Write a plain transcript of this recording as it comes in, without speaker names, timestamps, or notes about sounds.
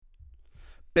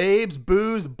babes,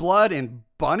 booze, blood, and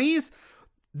bunnies?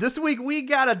 This week we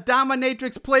got a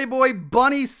dominatrix playboy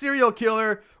bunny serial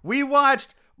killer. We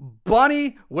watched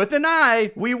Bunny with an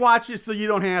Eye. We watch it so you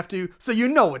don't have to, so you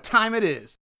know what time it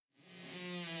is.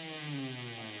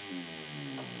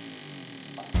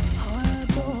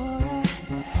 Horror,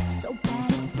 so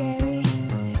bad and scary.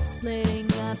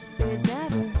 Splitting up is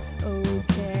never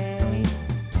okay.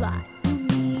 Plot, who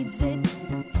needs it?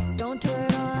 Don't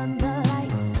turn on the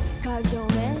lights. Cars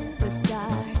don't ever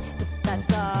start, but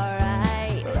that's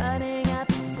alright. Running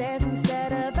upstairs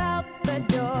instead of out the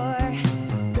door.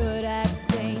 Good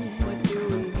acting, what do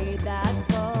we need that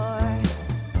for?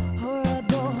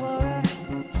 Horrible horror,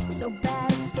 so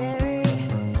bad and scary.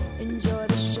 Enjoy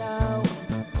the show,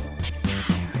 but not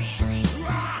really.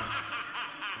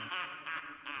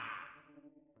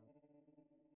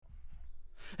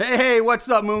 Hey, what's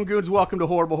up, Moon Goons? Welcome to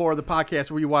Horrible Horror, the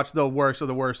podcast where you watch the worst of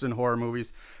the worst in horror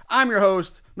movies. I'm your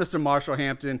host, Mr. Marshall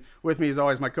Hampton. With me, as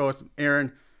always, my co-host,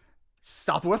 Aaron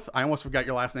Southworth. I almost forgot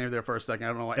your last name there for a second. I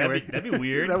don't know why. That'd be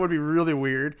weird. That would be really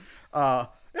weird. Yeah,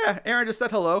 Aaron just said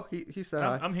hello. He said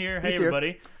hi. I'm here. Hey, He's here.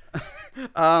 everybody.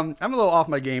 I'm a little off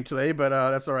my game today, but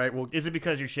that's all right. Is it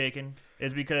because you're shaking?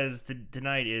 Is it because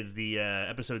tonight is the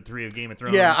episode 3 of Game of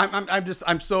Thrones? Yeah,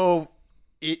 I'm so,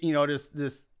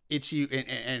 this itchy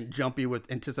and jumpy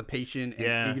with anticipation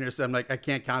and eagerness. I'm like, I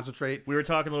can't concentrate. We were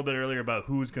talking a little bit earlier about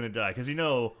who's going to die, because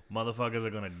motherfuckers are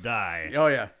going to die. Oh,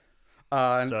 yeah.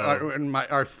 And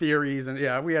our theories,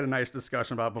 and we had a nice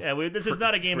discussion about before. Yeah, this is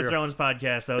not a Game of Thrones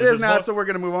podcast, though. It is not, so we're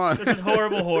going to move on. This is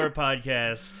Horrible Horror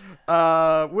Podcast.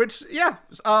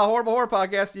 Horrible Horror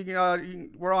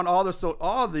Podcast. We're on all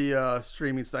the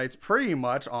streaming sites, pretty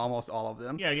much, almost all of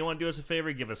them. Yeah, you want to do us a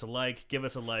favor? Give us a like, give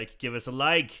us a like, give us a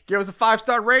like. Give us a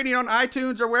 5-star rating on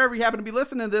iTunes or wherever you happen to be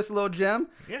listening to this little gem.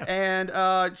 Yeah. And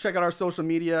check out our social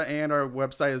media and our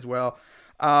website as well.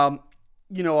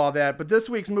 You know all that, but this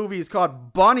week's movie is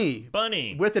called Bunny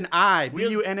with an I,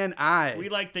 Bunni. We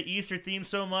like the Easter theme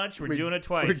so much, we're doing it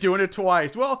twice. We're doing it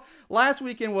twice. Well, last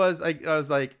weekend was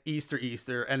like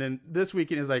Easter, and then this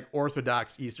weekend is like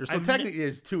Orthodox Easter. So technically,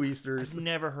 it's 2 Easters. I've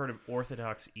never heard of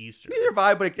Orthodox Easter. Neither have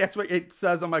I, but that's what it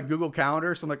says on my Google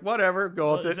Calendar. So I'm like, whatever,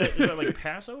 go with it. Is that like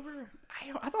Passover?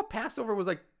 I thought Passover was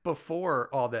like before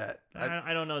all that.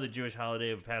 I don't know the Jewish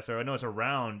holiday of Passover. I know it's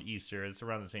around Easter. It's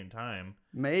around the same time.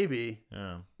 Maybe.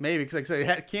 Yeah. Maybe, because like I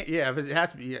said, it can't. Yeah, if it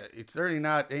has to be. Yeah, it's certainly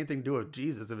not anything to do with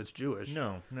Jesus if it's Jewish.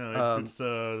 No. It's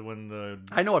when the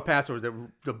I know what Passover is.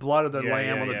 The blood of the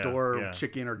lamb on the door, yeah.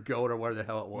 chicken or goat or whatever the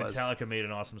hell it was. Metallica made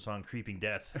an awesome song, "Creeping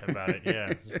Death," about it.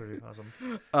 Yeah, it's pretty awesome.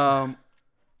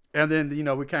 And then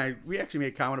we actually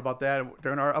made a comment about that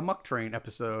during our Amok Train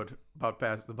episode about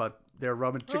their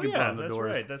rubbing chicken blood on the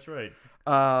doors. That's right.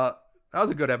 That was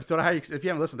a good episode. If you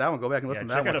haven't listened to that one, go back and listen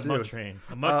to that one too. Check out Amok Train.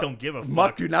 Amok don't give a fuck.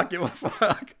 Amok do not give a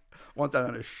fuck. Want that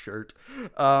on his shirt.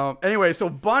 Anyway, so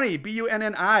Bunny,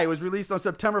 Bunni, was released on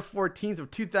September 14th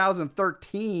of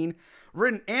 2013,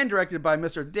 written and directed by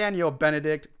Mr. Daniel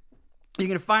Benedict. You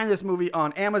can find this movie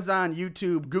on Amazon,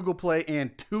 YouTube, Google Play,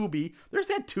 and Tubi. There's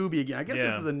that Tubi again. I guess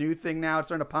this is a new thing now. It's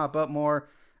starting to pop up more.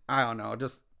 I don't know.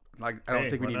 Just like I don't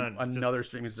think we need another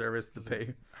streaming service to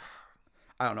pay.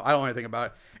 I don't know. I don't know anything about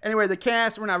it. Anyway, the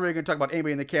cast. We're not really going to talk about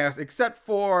anybody in the cast except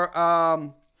for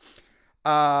our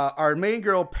main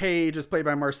girl Paige is played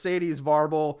by Mercedes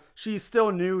Varble. She's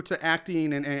still new to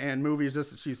acting and movies.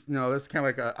 She's this is kind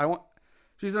of like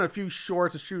she's in a few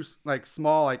shorts. She's like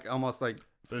small, like almost like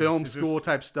film school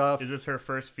type stuff. Is this her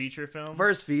first feature film?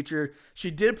 First feature. She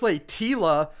did play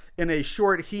Teela in a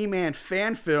short He-Man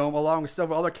fan film along with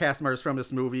several other cast members from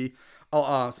this movie.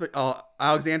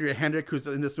 Alexandria Hendrick, who's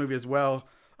in this movie as well.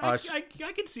 I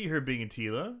could see her being in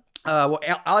Teela.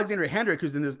 Alexandria Hendrick,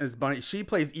 who's in this Bunny, she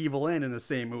plays Evelyn in the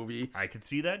same movie. I could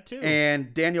see that too.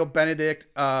 And Daniel Benedict,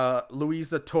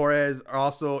 Luisa Torres are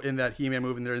also in that He-Man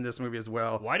movie, and they're in this movie as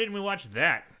well. Why didn't we watch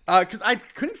that? Because I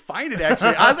couldn't find it,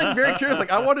 actually. I was like very curious.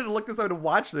 Like, I wanted to look this up to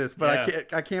watch this,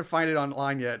 but I can't find it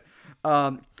online yet.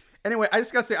 Anyway, I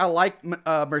just got to say, I like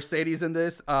Mercedes in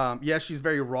this. Yes, she's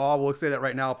very raw. We'll say that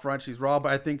right now up front. She's raw,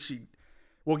 but I think she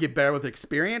will get better with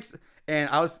experience. And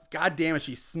God damn it,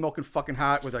 she's smoking fucking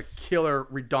hot with a killer,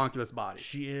 redonkulous body.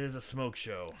 She is a smoke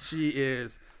show. She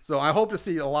is. So I hope to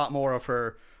see a lot more of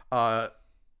her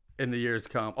in the years to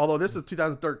come. Although this is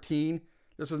 2013.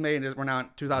 This was made, we're now in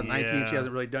 2019. Yeah. She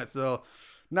hasn't really done it. So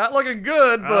not looking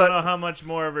good, but I don't know how much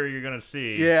more of her you're going to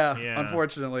see. Yeah,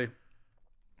 unfortunately.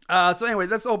 So anyway,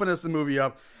 let's open the movie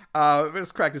up.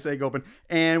 Let's crack this egg open.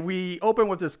 And we open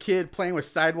with this kid playing with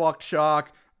sidewalk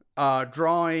chalk,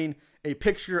 drawing a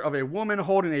picture of a woman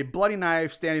holding a bloody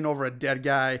knife standing over a dead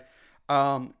guy.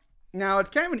 Now it's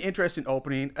kind of an interesting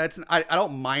opening. I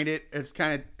don't mind it. It's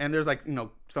kind of, and there's like,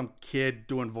 some kid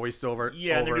doing voiceover.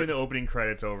 Yeah, they're over doing the opening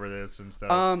credits over this and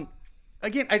stuff.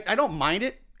 Again, I don't mind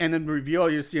it. And then the reveal,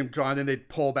 you see him drawing, then they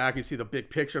pull back and you see the big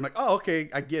picture. I'm like, oh, okay,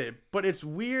 I get it. But it's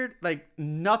weird. Like,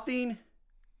 nothing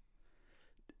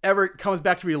ever comes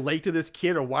back to relate to this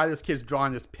kid or why this kid's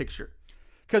drawing this picture.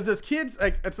 Because this kid's,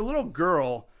 like, it's a little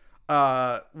girl,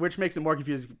 which makes it more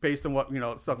confusing based on what,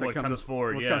 stuff that comes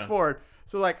forward.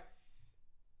 So, like,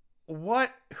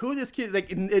 who this kid,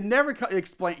 like, it never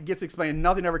gets explained.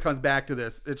 Nothing ever comes back to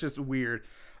this. It's just weird.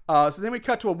 So then we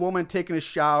cut to a woman taking a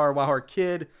shower while her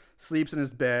kid sleeps in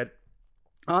his bed.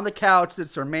 On the couch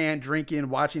sits her man drinking,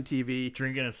 watching TV.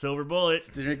 Drinking a silver bullet.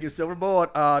 Drinking a silver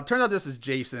bullet. Turns out this is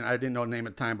Jason. I didn't know the name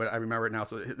at the time, but I remember it now.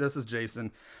 So this is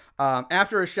Jason.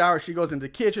 After a shower, she goes into the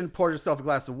kitchen, pours herself a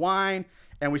glass of wine,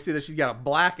 and we see that she's got a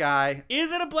black eye.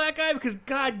 Is it a black eye? Because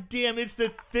goddamn, it's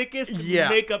the thickest Yeah.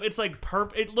 makeup. It's like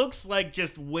it looks like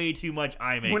just way too much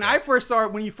eye makeup. When I first saw her,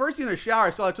 when you first see her in the shower, I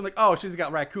saw it, I'm like, oh, she's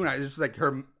got raccoon eyes. It's just like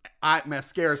her eye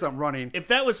mascara or something running. If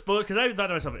that was supposed, because I thought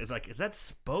to myself, is that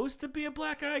supposed to be a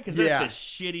black eye? Because that's the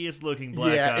shittiest looking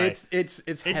black eye. It's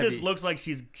It heavy. just looks like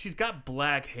she's got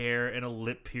black hair and a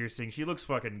lip piercing. She looks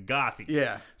fucking gothy.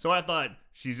 Yeah. So I thought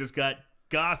she's just got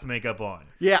goth makeup on.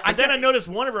 Yeah, But then I noticed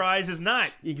one of her eyes is not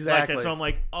Exactly. like that. So I'm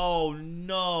like, oh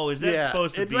no, is that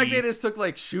supposed to be? It's like they just took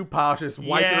like shoe polish, just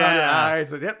wiped it around their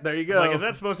eyes. And, yep, there you go. Like, is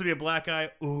that supposed to be a black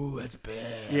eye? Ooh, that's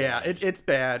bad. Yeah, it's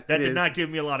bad. That It did is. not give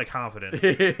me a lot of confidence.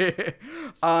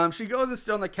 She goes and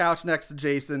sit on the couch next to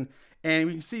Jason, and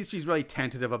we can see she's really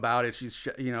tentative about it. She's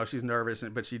she's nervous,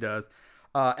 but she does.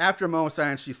 After a moment of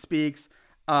silence, she speaks.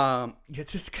 Yeah,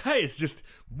 this guy is just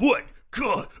what?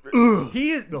 God, ugh,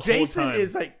 He is the whole Jason time.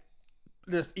 is like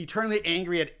just eternally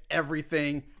angry at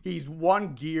everything. He's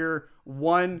one gear,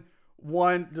 one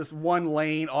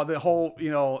lane, all the whole,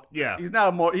 Yeah. He's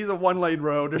not he's a one lane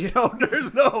road. There's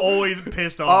no always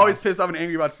pissed off. always pissed off and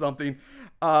angry about something.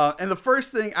 And the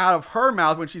first thing out of her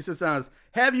mouth when she sits down is,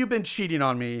 "Have you been cheating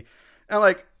on me?" And I'm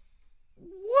like,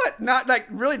 what? Not like,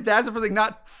 really? That's the first thing.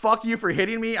 Not "fuck you for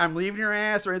hitting me, I'm leaving your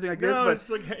ass" or anything like this. No, But it's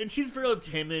like, and she's real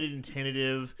timid and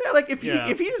tentative. yeah, like if he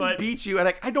just but- beats you, and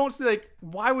like I don't see like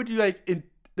why would you like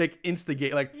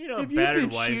instigate like You know, if you've battered been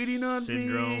wife cheating on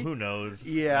syndrome. me? Who knows?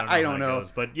 Yeah, I don't how that know.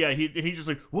 goes. But yeah, he's just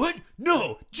like, what?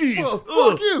 No, jeez, Oh,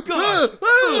 fuck you! God.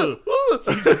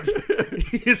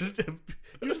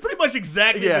 He was pretty much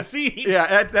exactly the scene.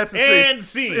 Yeah, that's the And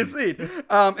scene. scene. It's scene.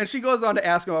 And she goes on to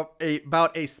ask him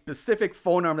about a specific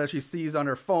phone number that she sees on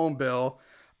her phone bill.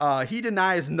 He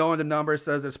denies knowing the number,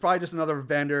 says it's probably just another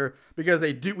vendor because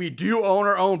we do own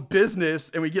our own business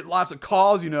and we get lots of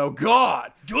calls.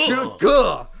 God.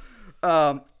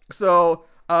 So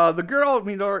the girl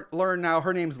we learn now,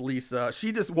 her name's Lisa.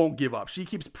 She just won't give up. She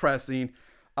keeps pressing.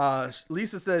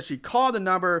 Lisa says she called the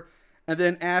number and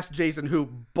then asked Jason who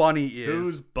Bunny is.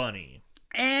 Who's Bunny?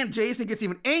 And Jason gets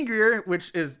even angrier,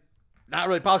 which is not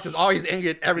really possible because he's angry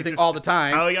at everything all the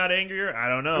time. How he got angrier? I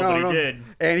don't know, I don't but know. he did.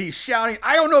 And he's shouting,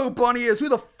 "I don't know who Bunny is. Who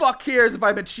the fuck cares if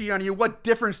I've been cheating on you? What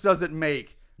difference does it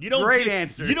make?" Great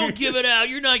answer. You don't give it out.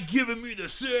 You're not giving me the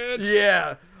sex.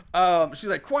 Yeah. She's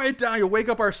like, "Quiet down. You'll wake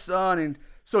up our son." And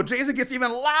so Jason gets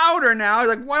even louder now. He's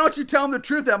like, "Why don't you tell him the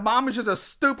truth that mom is just a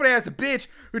stupid ass bitch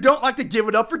who don't like to give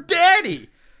it up for daddy?"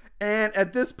 And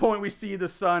at this point, we see the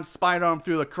son spying on him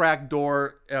through the cracked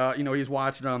door. He's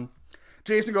watching him.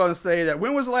 Jason goes and say that,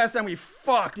 "When was the last time we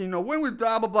fucked? When was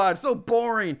blah, blah, blah. It's so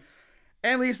boring."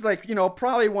 And Lisa's like,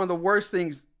 probably one of the worst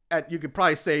things that you could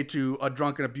probably say to a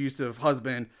drunken, abusive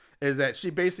husband is that she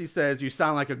basically says, "You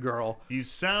sound like a girl." You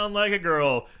sound like a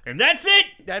girl. And that's it.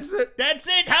 That's it. That's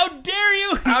it. How dare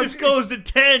you? How This dare- goes to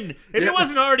 10. If Yeah. it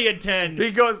wasn't already a 10.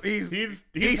 He goes, he's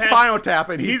past- spinal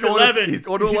tapping. He's going 11. He's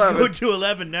going to He's 11. going to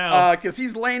 11 now. Because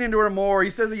he's laying into her more.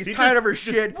 He says that he's tired just- of her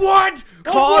shit. What?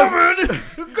 Calls- A woman?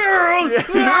 A girl?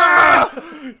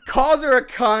 Calls her a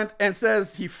cunt and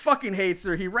says he fucking hates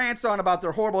her. He rants on about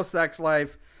their horrible sex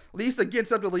life. Lisa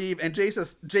gets up to leave, and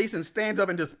Jason stands up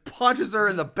and just punches her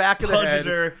in the back of the head. Punches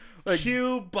her. Like-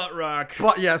 Cue butt rock.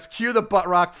 But yes, cue the butt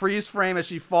rock, freeze frame as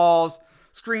she falls.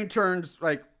 Screen turns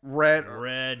like red.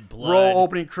 Red blood. Roll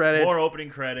opening credits. More opening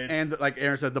credits. And like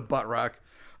Aaron said, the butt rock.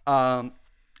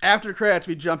 After the credits,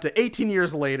 we jump to 18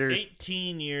 years later.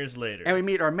 18 years later. And we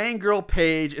meet our main girl,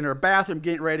 Paige, in her bathroom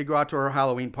getting ready to go out to her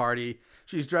Halloween party.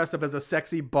 She's dressed up as a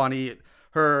sexy bunny.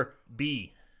 Her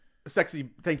B. sexy,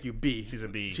 thank you, bee. She's a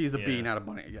bee. She's a bee, Yeah. not a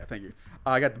bunny. Yeah, thank you.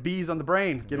 I got the bees on the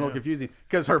brain. Getting a little confusing.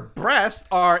 Because her breasts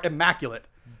are immaculate.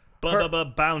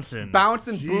 Bouncing.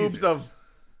 Bouncing Jesus. boobs of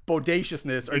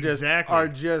bodaciousness are Exactly.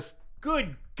 just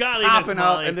Good golly, popping Miss up.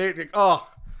 Molly. And they're like, oh.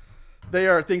 They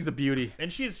are things of beauty.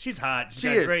 And she's hot. She's She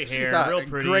got is. great She's hair, hot. real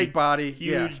pretty, Great body.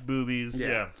 huge boobies.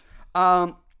 Yeah.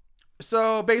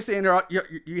 So basically,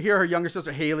 you hear her younger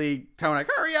sister Haley telling like,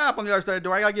 "Hurry up!" On the other side of the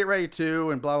door, I gotta get ready too,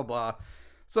 and blah blah blah.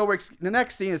 So the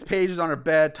next scene is Paige is on her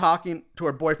bed talking to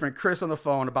her boyfriend Chris on the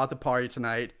phone about the party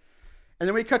tonight, and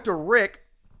then we cut to Rick,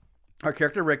 our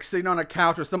character Rick, sitting on a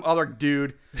couch with some other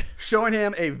dude, showing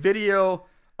him a video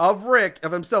of Rick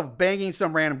of himself banging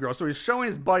some random girl. So he's showing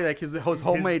his buddy like his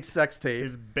homemade sex tape,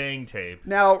 His bang tape.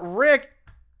 Now Rick,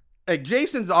 like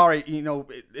Jason's already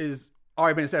is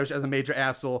already been established as a major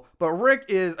asshole, but Rick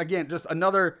is again just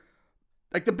another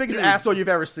like the biggest asshole you've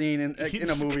ever seen in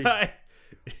a movie. Guy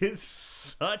is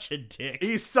such a dick.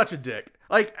 He's such a dick.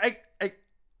 Like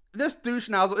this douche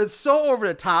nozzle. It's so over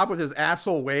the top with his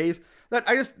asshole ways that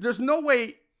there's no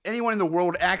way anyone in the world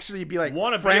would actually be like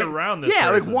want to be around this.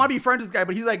 Yeah, person. like want to be friends with this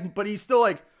guy, but he's still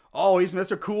like, oh, he's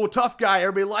Mr. Cool Tough Guy.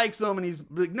 Everybody likes him, and he's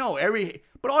like, no,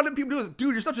 but all the people do is,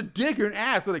 dude, you're such a dick, you're an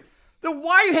ass. So like, then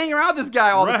why are you hanging around with this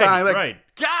guy all the time? Like, right.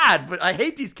 God, but I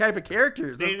hate these type of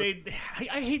characters. I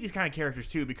hate these kind of characters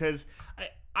too because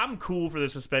I'm cool for the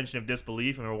suspension of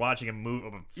disbelief and we're watching a movie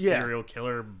of a serial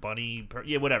killer bunny.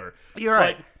 Whatever. You're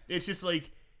right. But it's just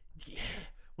like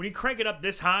when you crank it up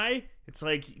this high, it's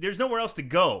like there's nowhere else to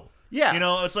go. Yeah.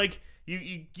 It's like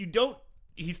you don't.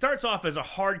 He starts off as a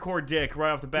hardcore dick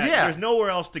right off the bat. Yeah. There's nowhere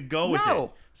else to go with No.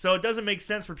 it. So it doesn't make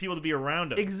sense for people to be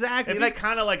around him. Exactly. If he's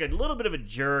kind of like a little bit of a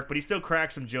jerk, but he still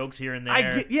cracks some jokes here and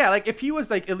there. Like if he was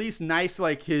like at least nice, to,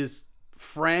 like his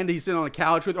friend he's sitting on the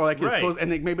couch with, or like his close,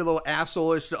 and like maybe a little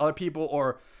asshole-ish to other people,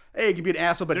 or hey, he can be an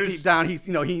asshole, but deep down he's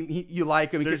you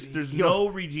like him. There's no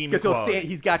redeeming quality.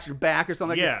 He's got your back or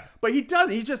something like that. But he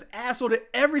doesn't. He's just asshole to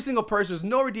every single person. There's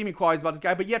no redeeming qualities about this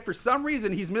guy, but yet for some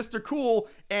reason he's Mr. Cool,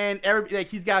 and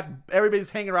he's got everybody's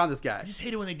hanging around this guy. I just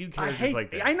hate it when they do characters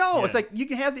like that. I know. Yeah. It's like you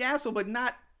can have the asshole, but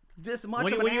not this much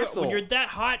of an asshole. When you're that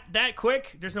hot, that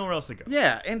quick, there's nowhere else to go.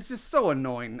 Yeah, and it's just so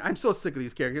annoying. I'm so sick of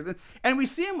these characters. And we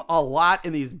see him a lot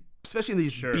in these, especially in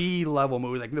these B-level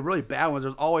movies, like the really bad ones.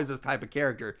 There's always this type of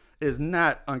character. It is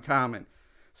not uncommon.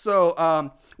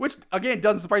 So, which, again,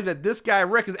 doesn't surprise me that this guy,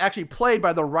 Rick, is actually played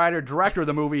by the writer-director of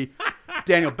the movie,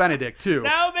 Daniel Benedict, too.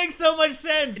 That would make so much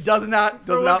sense. It does not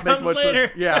make much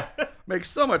sense. Yeah, makes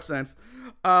so much sense.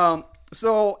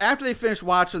 So after they finish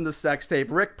watching the sex tape,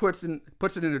 Rick puts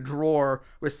it in a drawer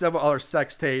with several other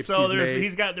sex tapes. So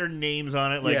he's got their names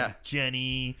on it, like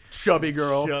Jenny, Chubby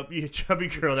Girl, Chubby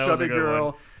Girl, that was a good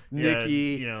one.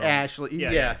 Nikki, Ashley,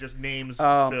 just names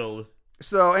filled.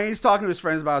 So, and he's talking to his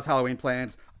friends about his Halloween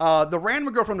plans. The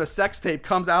random girl from the sex tape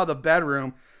comes out of the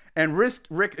bedroom, and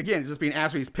Rick again just being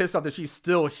asked, he's pissed off that she's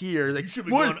still here. He's like,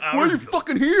 why are you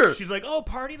fucking here? She's like, oh,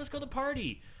 party, let's go to the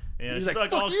party. And he's she's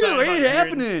like, all fuck you, it ain't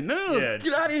happening. No, Yeah,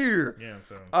 get out of here. Yeah.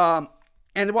 So.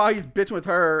 And while he's bitching with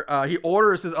her, he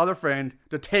orders his other friend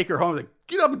to take her home. He's like,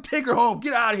 get up and take her home.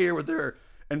 Get out of here with her.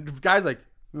 And the guy's like,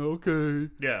 okay.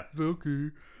 Yeah.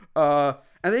 Okay.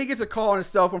 And then he gets a call on his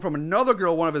cell phone from another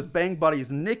girl, one of his bang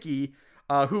buddies, Nikki,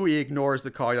 who he ignores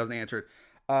the call. He doesn't answer it.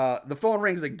 The phone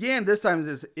rings again. This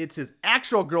time it's his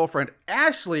actual girlfriend,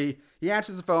 Ashley. He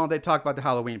answers the phone. They talk about the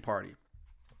Halloween party.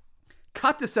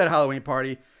 Cut to said Halloween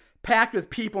party, packed with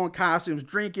people in costumes,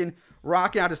 drinking,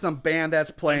 rocking out to some band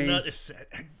that's playing.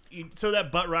 So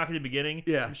that butt rock at the beginning,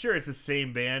 yeah, I'm sure it's the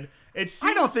same band.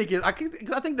 I don't think it. I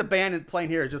think the band playing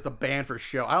here is just a band for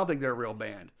show. I don't think they're a real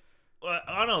band.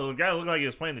 I don't know. The guy looked like he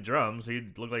was playing the drums. He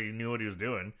looked like he knew what he was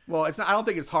doing. Well, it's not. I don't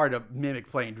think it's hard to mimic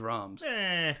playing drums.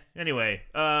 Anyway,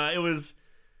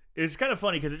 it's kind of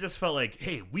funny because it just felt like,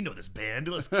 hey, we know this band.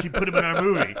 Let's put him in our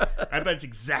movie. I bet it's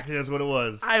exactly that's what it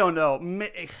was. I don't know. Do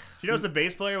you notice the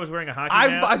bass player was wearing a hockey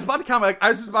mask? I was about to comment.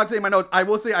 I was just about to say in my notes. I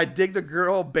will say I dig the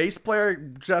girl bass player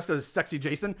just as sexy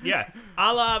Jason. Yeah,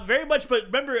 very much. But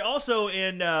remember, also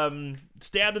in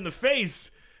Stabbed in the Face,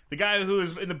 the guy who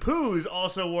was in the Poos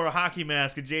also wore a hockey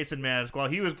mask, a Jason mask, while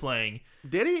he was playing.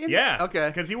 Did he? Yeah. Okay.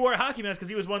 Because he wore a hockey mask because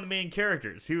he was one of the main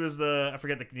characters. He was I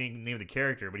forget the name of the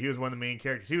character, but he was one of the main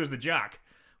characters. He was the jock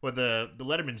with the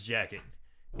Letterman's jacket.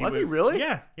 Was he really?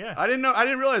 Yeah. I didn't know. I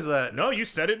didn't realize that. No, you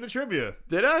said it in the trivia.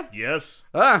 Did I? Yes.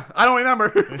 I don't remember,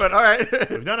 but all right.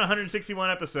 We've done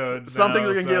 161 episodes. Some things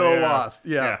are going to get a little lost.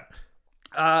 Yeah.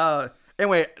 Yeah.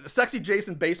 Anyway, sexy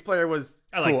Jason bass player was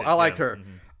cool. I liked her.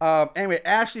 Mm-hmm. Anyway,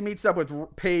 Ashley meets up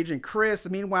with Paige and Chris.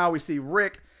 Meanwhile, we see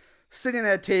Rick sitting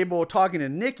at a table talking to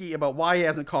Nikki about why he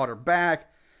hasn't called her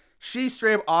back. She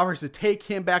straight up offers to take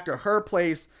him back to her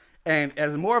place, and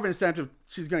as more of an incentive,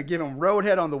 she's gonna give him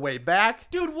roadhead on the way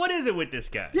back. Dude, what is it with this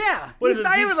guy? Yeah, What he's is it?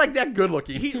 not even like that good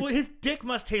looking. His dick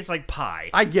must taste like pie.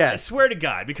 I guess. I swear to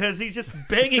God, because he's just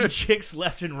banging chicks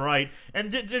left and right,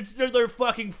 and they're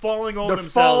fucking falling over They're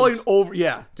themselves falling over.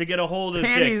 Yeah, to get a hold of his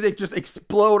panties dick. they just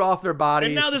explode off their bodies.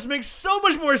 And now this makes so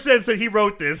much more sense that he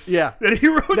wrote this. Yeah. That he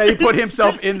wrote that he this. put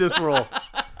himself in this role.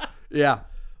 Yeah.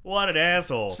 What an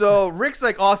asshole. So Rick's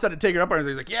like all set to take her up on her.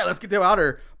 He's like, yeah, let's get them out of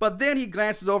her. But then he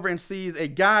glances over and sees a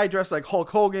guy dressed like Hulk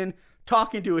Hogan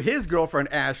talking to his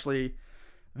girlfriend, Ashley.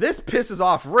 This pisses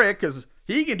off Rick because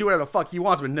he can do whatever the fuck he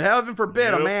wants, but heaven forbid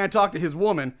a Nope. man talk to his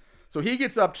woman. So he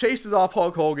gets up, chases off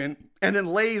Hulk Hogan, and then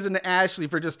lays into Ashley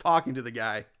for just talking to the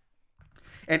guy.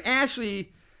 And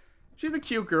Ashley, she's a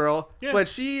cute girl, Yeah. but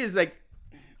she is like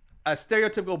a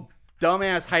stereotypical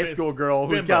dumbass high school girl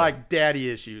who's Bimbo. got like daddy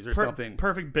issues or something.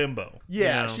 Perfect bimbo.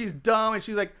 Yeah, you know? she's dumb, and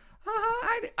she's like,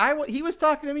 he was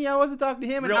talking to me, I wasn't talking to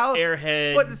him. Real and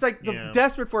airhead, But it's like you know.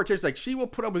 desperate for attention. Like she will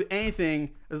put up with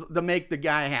anything to make the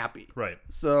guy happy. Right.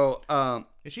 So, And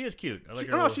she is cute. I like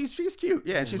her. no, little- she's cute.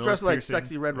 Yeah, and she's nose dressed like piercing.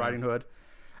 sexy Red Yeah. Riding Hood.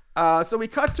 So we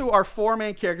cut to our four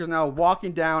main characters now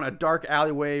walking down a dark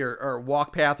alleyway or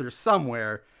walk path or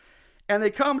somewhere. And they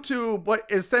come to what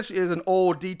essentially is an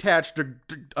old detached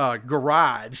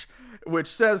garage,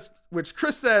 which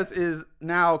Chris says is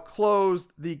now closed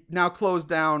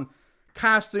down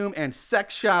costume and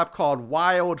sex shop called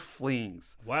Wild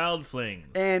Flings. Wild flings.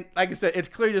 And like I said, it's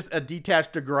clearly just a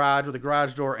detached garage with a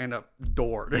garage door and a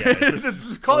door. Yeah, it's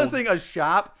just To call this old. thing a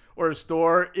shop or a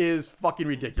store is fucking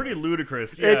ridiculous. Pretty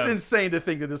ludicrous. Yeah. It's insane to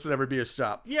think that this would ever be a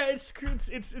shop. Yeah, it's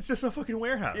just a fucking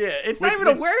warehouse. Yeah, it's not even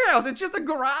a warehouse. It's just a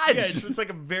garage. Yeah, it's like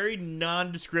a very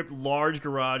nondescript, large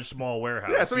garage, small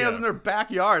warehouse. Yeah, somebody has in their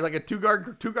backyard, like a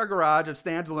two-car garage that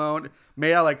stands alone,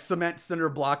 made out of like cement cinder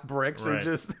block bricks and Right.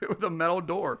 just with a metal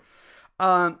door.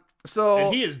 So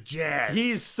And he is jazzed.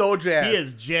 he's so jazzed. He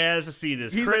is jazzed to see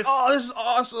this. He's Chris, like, oh, this is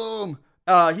awesome.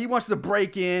 He wants to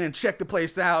break in and check the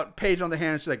place out. Paige on the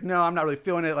hand. She's like, no, I'm not really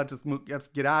feeling it. Let's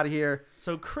get out of here.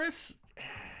 so Chris,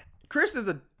 Chris is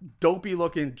a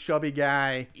dopey-looking, chubby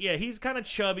guy. yeah, he's kind of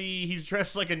chubby. He's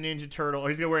dressed like a Ninja Turtle.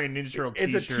 He's wearing a Ninja Turtle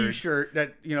It's t-shirt. a T-shirt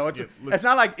that it's It looks- it's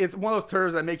not like it's one of those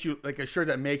terms that makes you like a shirt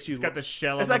that makes you. It's got the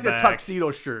shell It's on like the the back.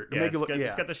 tuxedo shirt. to Yeah, make it look,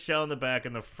 it's got the shell in the back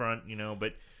and the front,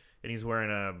 and he's wearing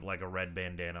a red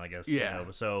bandana, I guess. Yeah.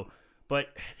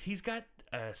 But he's got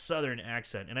a southern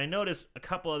accent, and I noticed a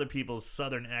couple other people's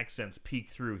southern accents peek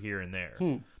through here and there.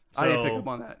 I didn't pick up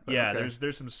on that, but Yeah, okay.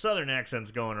 there's some southern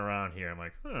accents going around here. I'm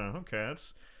like, okay,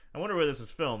 I wonder where this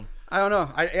is filmed. I don't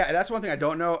know. That's one thing I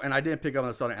don't know, and I didn't pick up on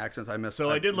the southern accents. I missed. So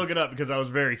I did look it up because I was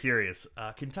very curious.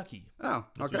 Kentucky. Oh,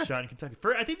 This okay. was shot in Kentucky.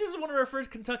 I think this is one of our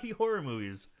first Kentucky horror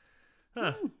movies.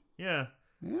 Huh. Yeah.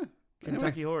 Yeah.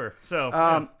 Kentucky horror.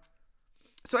 So,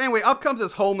 So anyway, up comes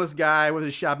this homeless guy with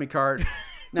his shopping cart.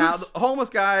 Now, the homeless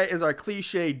guy is our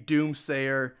cliche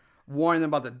doomsayer, warning them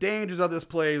about the dangers of this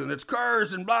place, and it's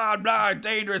cursed and blah, blah,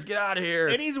 dangerous, get out of here.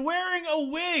 and he's wearing a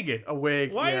wig. A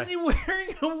wig. Why yeah. is he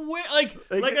wearing a wig?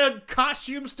 Like a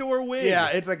costume store wig. Yeah,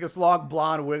 it's like this long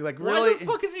blonde wig. Like, Why really? the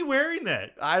fuck is he wearing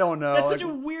that? I don't know. That's like, such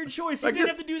a weird choice. He like didn't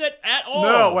just- have to do that at all.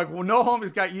 No, like, well, no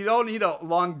homeless guy. You don't need a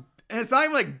long. And it's not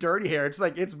even like dirty hair. It's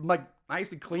like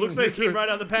nice and clean. Looks like it came right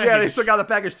out of the Yeah, they package. took out the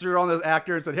package, threw it on this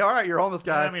actor, and said, "Hey, all right, you're a homeless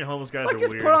guy." I mean, homeless guys like are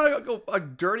just weird. put on a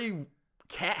dirty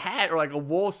cat hat or like a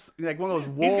wool, like one of those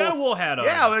wool. He's got a wool hat on.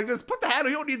 Yeah, like just put the hat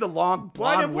on. You don't need the long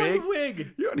blonde wig.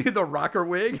 wig? You don't need the rocker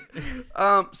wig.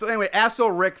 So anyway,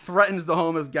 asshole Rick threatens the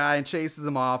homeless guy and chases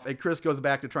him off, and Chris goes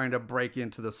back to trying to break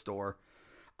into the store.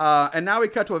 And now we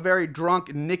cut to a very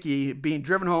drunk Nikki being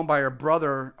driven home by her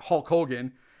brother Hulk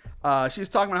Hogan. She's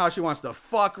talking about how she wants to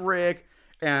fuck Rick,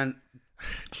 and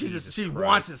she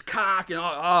wants his cock,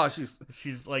 and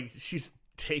She's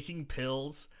taking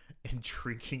pills and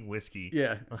drinking whiskey.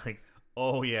 Yeah. Like,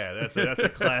 oh yeah, that's a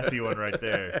classy one right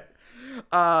there.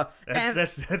 and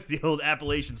That's the old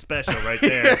Appalachian special right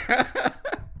there.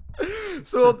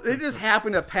 so they just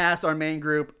happen to pass our main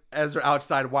group as they're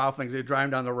outside Wild Things. They're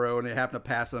driving down the road and they happen to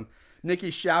pass them.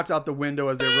 Nikki shouts out the window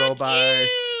as they roll by.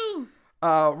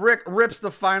 Rick rips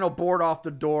the final board off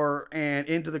the door and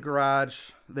into the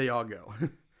garage. They all go.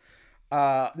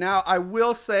 Now, I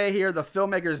will say here, the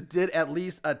filmmakers did at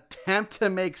least attempt to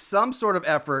make some sort of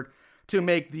effort to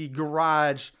make the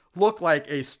garage look like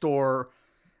a store,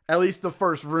 at least the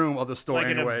first room of the store Like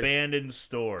anyway. an abandoned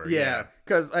store. Yeah,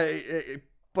 because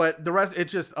but the rest,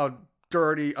 it's just a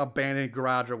dirty, abandoned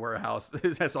garage or warehouse.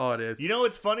 That's all it is. You know,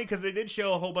 it's funny because they did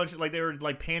show a whole bunch of, like, they were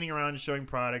like panning around showing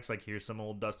products, like, here's some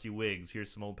old dusty wigs,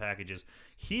 here's some old packages.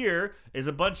 Here is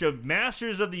a bunch of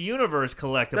Masters of the Universe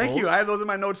collectibles. Thank you. I have those in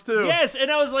my notes too. Yes, and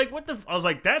I was like, I was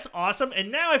like, that's awesome.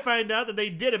 And now I find out that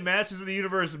they did a Masters of the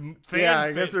Universe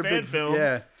fan film.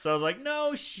 Yeah. So I was like,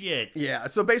 no shit. Yeah,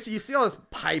 so basically you see all this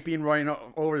piping running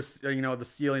over, the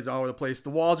ceilings all over the place. The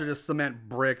walls are just cement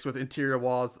bricks with interior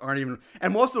walls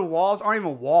and most of the walls aren't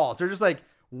even walls. They're just like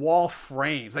wall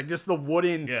frames, like just the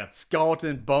wooden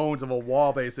skeleton bones of a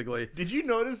wall, basically. Did you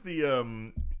notice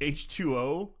the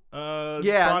H2O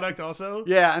product also?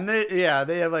 Yeah, and they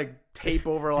have like tape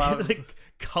over a lot of like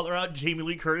color out Jamie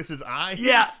Lee Curtis's eyes.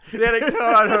 Yeah, they had to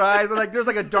color out her eyes. And like there's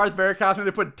like a Darth Vader costume.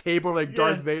 They put tape over like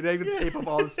Darth Vader. They can tape up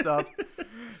all this stuff.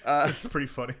 This is pretty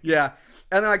funny. Yeah,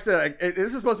 and then like I said,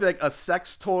 this is supposed to be like a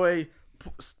sex toy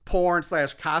porn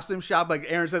 / costume shop. Like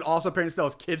Aaron said, also apparently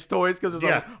sells kids toys because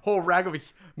there's a whole rack of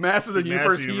Masters of the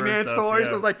Universe He-Man toys.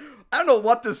 So it's like I don't know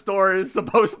what this store is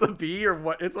supposed to be or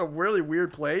what. It's a really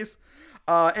weird place.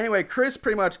 Anyway, Chris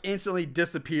pretty much instantly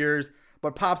disappears,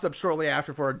 but pops up shortly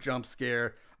after for a jump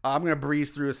scare. I'm gonna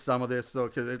breeze through some of this,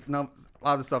 because a lot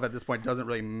of the stuff at this point doesn't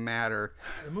really matter.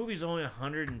 The movie's only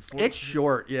 114. It's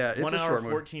short, yeah. It's 1 a hour, short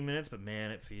movie. 14 minutes, but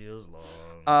man, it feels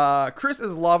long. Chris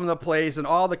is loving the place and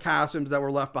all the costumes that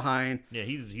were left behind. Yeah,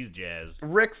 he's jazzed.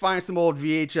 Rick finds some old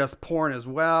VHS porn as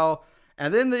well.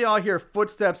 And then they all hear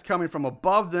footsteps coming from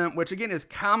above them, which again is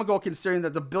comical considering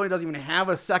that the building doesn't even have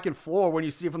a second floor when you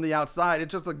see it from the outside.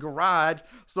 It's just a garage.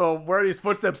 So where are these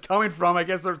footsteps coming from? I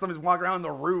guess somebody's walking around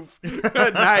the roof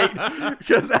at night.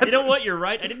 You know what? You're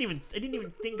right. I didn't even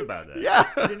think about that. Yeah.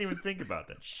 I didn't even think about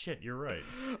that. Shit, you're right.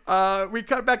 We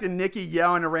cut back to Nikki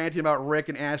yelling and ranting about Rick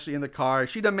and Ashley in the car.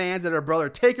 She demands that her brother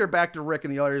take her back to Rick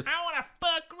and the others. I want to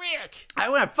fuck Rick. I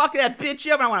want to fuck that bitch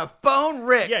up and I want to bone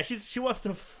Rick. Yeah, she wants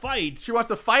to fight. She wants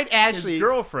to fight Ashley, his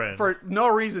girlfriend, for no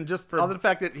reason, just for other than the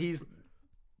fact that he's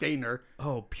dating her.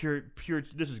 Oh, pure.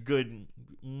 This is good.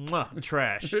 Mwah,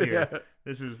 trash here. Yeah.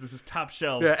 This is top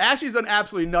shelf. Yeah, Ashley's done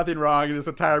absolutely nothing wrong in this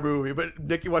entire movie, but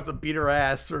Nikki wants to beat her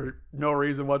ass for no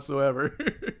reason whatsoever.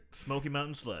 Smoky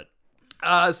Mountain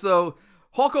slut. So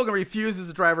Hulk Hogan refuses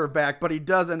to drive her back, but he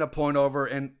does end up pulling over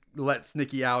and lets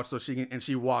Nikki out, so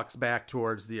she walks back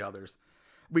towards the others.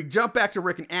 We jump back to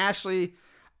Rick and Ashley.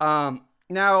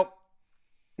 Now.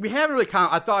 We haven't really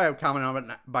I thought I would comment on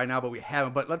it by now, but we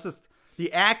haven't. But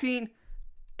the acting,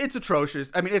 it's atrocious.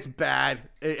 I mean, it's bad.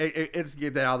 It's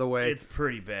get that out of the way. It's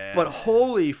pretty bad. But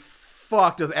holy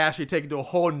fuck, does Ashley take it to a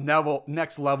whole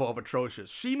next level of atrocious.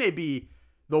 She may be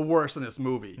the worst in this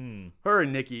movie. Her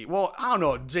and Nikki. Well, I don't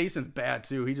know. Jason's bad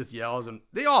too. He just yells and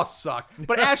they all suck.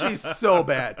 But Ashley's so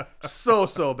bad.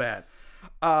 So bad.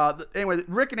 Anyway,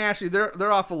 Rick and Ashley,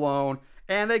 they're off alone.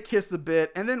 And they kiss a bit,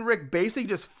 and then Rick basically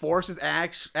just forces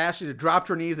Ashley to drop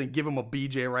to her knees and give him a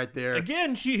BJ right there.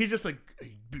 Again, he's just like, hey,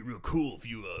 it'd be real cool if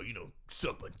you,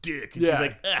 suck my dick. And she's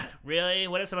like, really?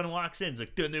 What if someone walks in? He's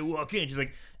like, then they walk in. She's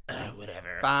like,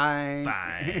 whatever.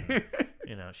 Fine.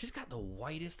 She's got the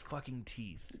whitest fucking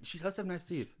teeth. She does have nice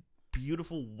teeth.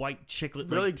 Beautiful white chiclet.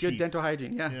 Really good teeth. dental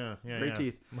hygiene. Yeah. Great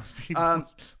teeth.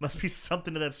 Must be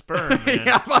something to that sperm, man.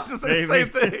 Yeah, I'm about to say the same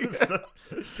thing.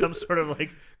 some sort of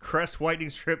like crest whitening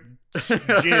strip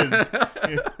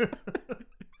jizz.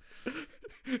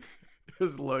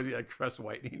 This is loaded crest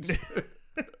whitening.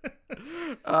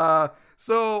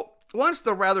 So once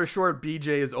the rather short BJ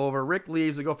is over, Rick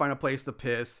leaves to go find a place to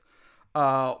piss.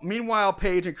 Meanwhile,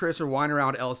 Paige and Chris are wandering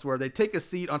around elsewhere. They take a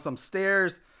seat on some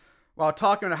stairs while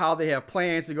talking about how they have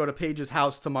plans to go to Paige's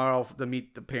house tomorrow to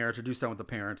meet the parents or do something with the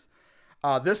parents.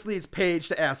 This leads Paige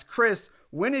to ask Chris,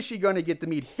 when is she going to get to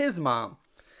meet his mom?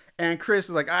 And Chris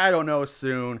is like, I don't know,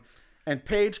 soon. And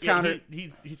Paige countered. He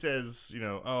says,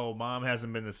 mom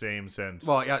hasn't been the same since.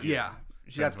 Well, yeah.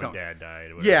 Since when dad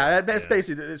died. Yeah, that's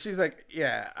basically. She's like,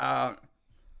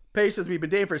 Paige says, we've been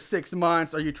dating for 6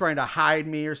 months. Are you trying to hide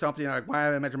me or something? Like, why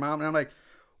haven't I met your mom? And I'm like,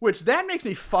 which that makes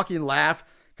me fucking laugh.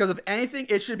 Because if anything,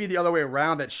 it should be the other way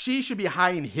around, that she should be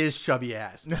hiding his chubby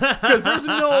ass. Because there's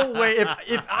no way,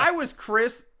 if I was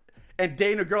Chris and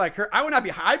dating a girl like her, I would not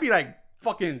be, I'd be like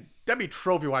fucking, that'd be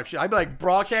trophy wife shit. I'd be like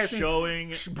broadcast to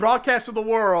the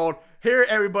world, here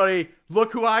everybody,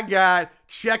 look who I got,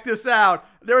 check this out.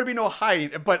 There would be no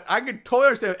hiding. But I could totally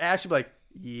understand if Ashley would be like,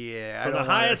 yeah. From the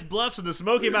highest bluffs of the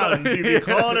Smoky Mountains, you'd be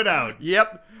calling it out.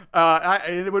 Yep.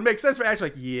 And it would make sense for Ashley,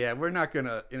 like, yeah, we're not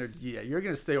gonna, you're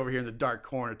gonna stay over here in the dark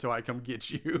corner till I come get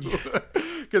you,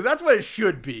 because that's what it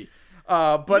should be.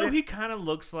 But he kind of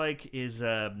looks like is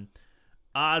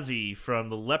Ozzy from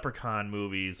the Leprechaun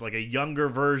movies, like a younger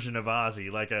version of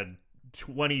Ozzy, like a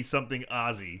 20-something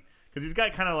Ozzy, because he's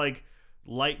got kind of like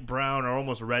light brown or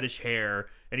almost reddish hair,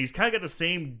 and he's kind of got the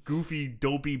same goofy,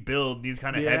 dopey build, and he's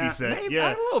kind of heavy set. Maybe, a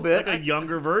little bit. Like a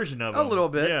younger version of him. A little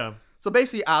bit. Yeah. So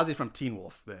basically, Ozzy from Teen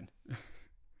Wolf then.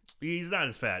 He's not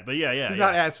as fat, but yeah. He's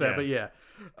not as fat, but yeah.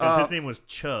 Because his name was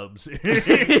Chubbs in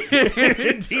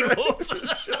Teen Wolf.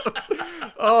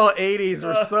 Oh, 80s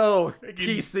were so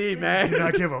PC, man. Could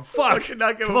not give a fuck. Could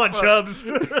not give Come a on, fuck. Chubbs.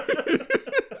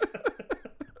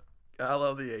 I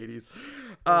love the 80s.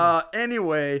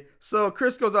 Anyway, so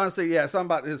Chris goes on to say, something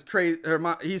about his crazy.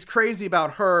 He's crazy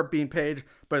about her being Paige,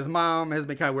 but his mom has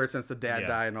been kind of weird since the dad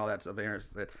died and all that stuff.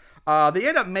 They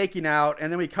end up making out,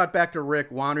 and then we cut back to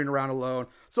Rick wandering around alone.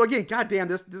 So again, goddamn,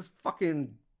 this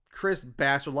fucking Chris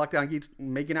bastard lockdown keeps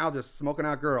making out with this smoking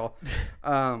out girl.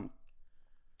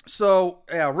 So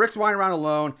Rick's wandering around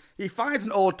alone. He finds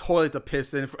an old toilet to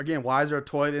piss in. Again, why is there a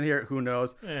toilet in here? Who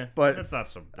knows? But that's not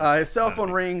so. His cell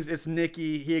phone rings. It's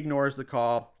Nikki. He ignores the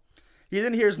call. He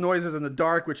then hears noises in the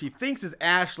dark, which he thinks is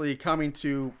Ashley coming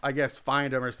to, I guess,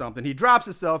 find him or something. He drops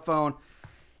his cell phone,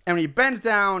 and when he bends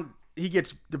down, he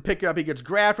gets to pick it up. He gets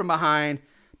grabbed from behind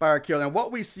by our killer. And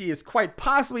what we see is quite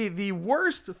possibly the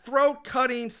worst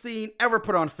throat-cutting scene ever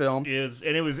put on film. And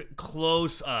it was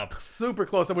close up. Super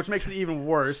close up, which makes it even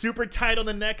worse. Super tight on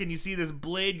the neck, and you see this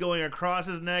blade going across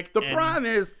his neck. The problem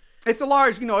is, it's a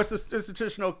large, it's a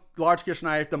traditional large kitchen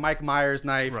knife, the Mike Myers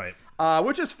knife. Right.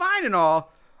 Which is fine and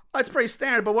all. It's pretty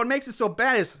standard, but what makes it so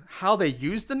bad is how they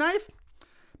use the knife.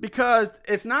 Because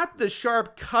it's not the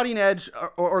sharp cutting edge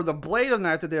or the blade of the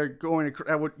knife that they're going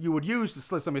to, what you would use to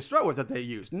slit somebody's throat with that they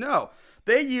use. No,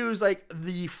 they use like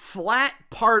the flat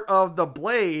part of the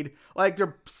blade, like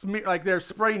they're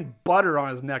spraying butter on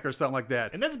his neck or something like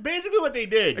that. And that's basically what they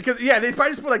did. Because they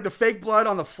probably just put like the fake blood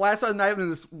on the flat side of the knife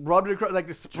and just rubbed it across, like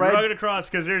the spread. Drug it across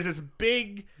because there's this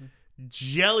big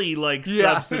jelly-like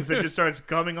substance that just starts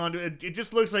coming onto it. It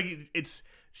just looks like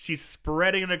she's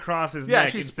spreading it across his neck. Yeah,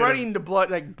 she's spreading the blood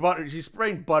like butter. She's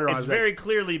spraying butter on his neck. It's very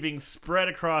clearly being spread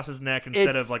across his neck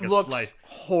instead of like a slice.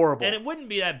 Horrible. And it wouldn't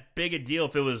be that big a deal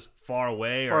if it was far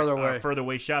away or further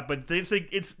away shot. But it's like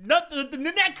it's not the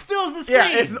neck fills the screen.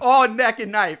 Yeah, it's all neck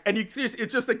and knife, and you seriously,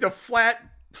 it's just like the flat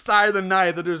side of the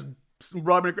knife that just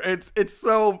rubbing. It's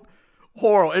so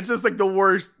horrible. It's just like the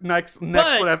worst neck slit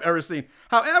I've ever seen.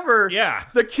 However,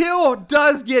 the kill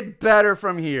does get better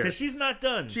from here. Because she's not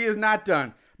done. She is not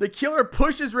done. The killer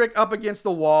pushes Rick up against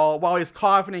the wall while he's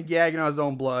coughing and gagging on his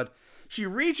own blood. She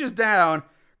reaches down,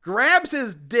 grabs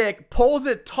his dick, pulls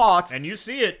it taut. And you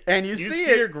see it. And you see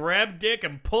it. her grab dick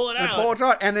and pull it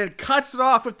out. And then cuts it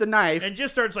off with the knife. And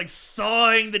just starts like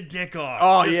sawing the dick off.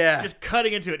 Oh, Just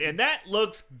cutting into it. And that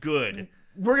looks good.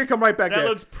 We're going to come right back there. That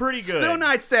looks pretty good. Still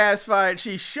not satisfied.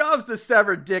 She shoves the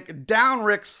severed dick down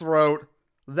Rick's throat.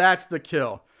 That's the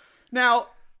kill. Now,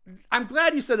 I'm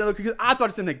glad you said that because I thought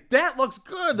the same thing. That looks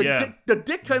good. The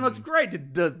dick cutting looks great.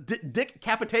 The dick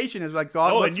capitation is like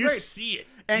God. Oh, and you see it.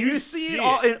 And you see it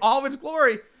all in all of its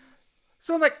glory.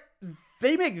 So I'm like,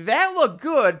 they make that look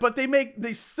good, but they make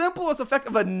the simplest effect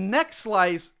of a neck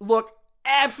slice look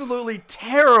absolutely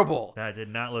terrible. That did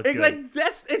not look good. Like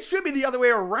it should be the other way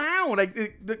around. Like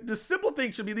the simple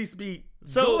thing should be at least be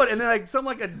good, and then like something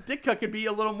like a dick cut could be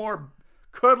a little more.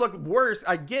 Could look worse.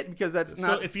 I get because that's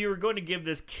not. So if you were going to give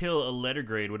this kill a letter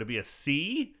grade, would it be a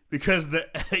C? Because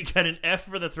it got an F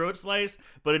for the throat slice,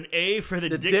 but an A for the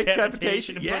dick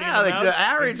capitation. Yeah, like the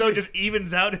average. So it just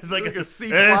evens out as like a C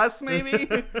plus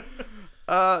maybe.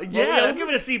 I'll give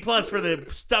it a C plus for the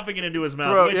stuffing it into his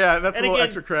mouth. That's a little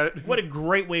extra credit. What a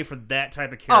great way for that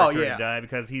type of character to die,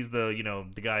 because he's the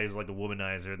the guy who's like the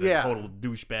womanizer, the total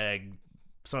douchebag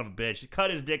son of a bitch.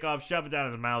 Cut his dick off, shove it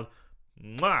down his mouth.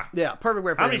 Mwah. Yeah, perfect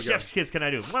way for How many chef's kiss can I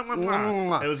do? Mwah, mwah,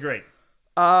 mwah. It was great.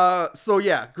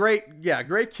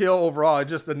 Great kill overall.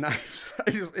 Just the knives.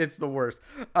 It's the worst.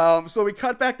 So we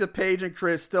cut back to Paige and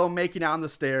Chris still making out on the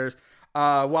stairs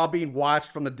while being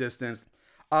watched from the distance.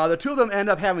 The two of them end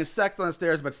up having sex on the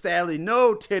stairs, but sadly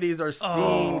no titties are seen.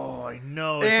 Oh, I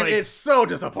know. It's so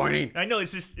disappointing. I know.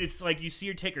 It's like you see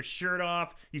her take her shirt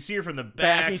off. You see her from the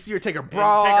back. You see her take her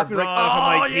bra off. Take her bra off.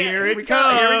 I'm like, here it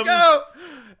comes. Here we go.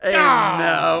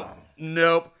 And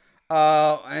nope.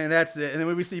 And that's it. And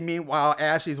then we see, meanwhile,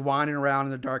 Ashley's wandering around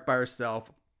in the dark by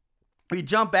herself. We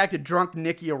jump back to drunk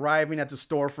Nikki arriving at the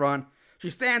storefront.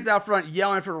 She stands out front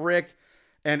yelling for Rick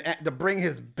and to bring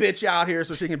his bitch out here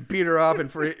so she can beat her up.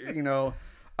 And for,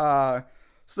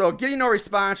 so getting no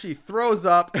response, she throws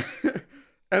up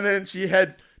and then she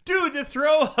heads. Dude, the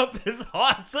throw up is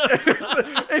awesome.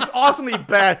 It's awesomely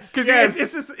bad. Because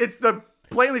it's the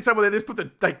blatantly time where they just put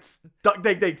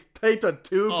they taped a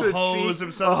tube to the cheek,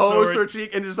 of some a hose sort. to her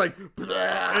cheek, and just like,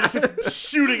 and it's just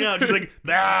shooting out. She's like,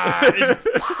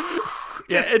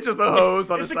 Yeah, it's just a hose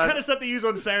on It's the the side. kind of stuff they use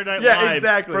on Saturday Night Yeah, Live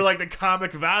exactly. for like the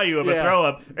comic value of a Yeah. throw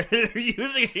up. And they're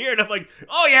using it here, and I'm like,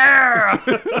 oh yeah.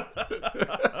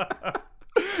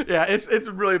 Yeah, it's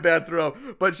a really bad throw.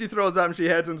 But she throws up and she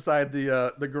heads inside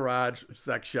the garage,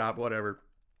 sex shop, whatever.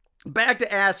 Back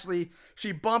to Ashley.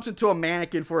 She bumps into a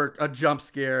mannequin for a jump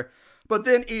scare, but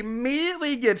then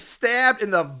immediately gets stabbed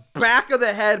in the back of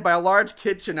the head by a large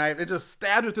kitchen knife. It just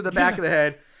stabs her through the back of the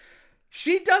head.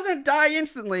 She doesn't die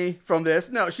instantly from this.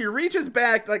 No, she reaches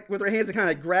back like with her hands and kind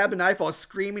of grab the knife while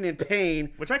screaming in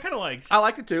pain. Which I kind of liked. I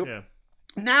liked it too. Yeah.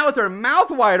 Now with her mouth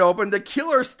wide open, the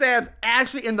killer stabs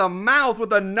Ashley in the mouth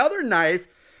with another knife.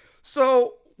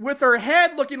 So with her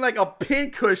head looking like a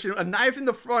pincushion, a knife in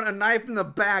the front, a knife in the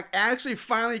back, Ashley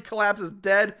finally collapses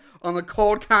dead on the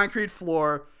cold concrete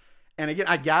floor. And again,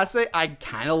 I gotta say, I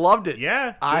kind of loved it.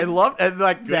 Yeah. I loved it.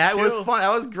 Like, that was kill. fun.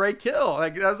 That was a great kill.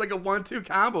 Like, that was like a 1-2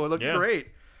 combo. It looked great.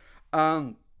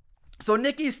 So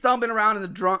Nikki's stumbling around in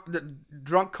the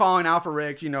drunk calling out for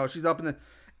Rick. You know, she's up in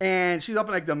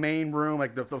like the main room,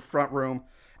 like the front room,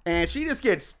 and she just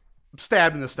gets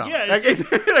stabbed in the stomach. Yeah,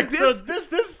 like this.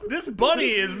 So this bunny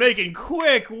is making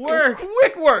quick work.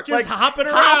 Quick work. Just like hopping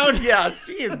around. Yeah,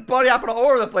 she is bunny hopping all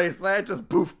over the place, man. Just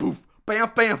boof, boof,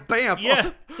 bam, bam, bam.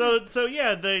 Yeah. So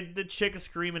yeah, the chick is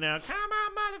screaming out, "Come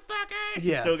on, motherfucker!" She's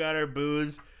Yeah. still got her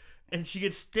booze, and she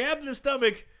gets stabbed in the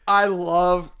stomach. I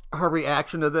love her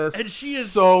reaction to this. And she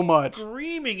is so much.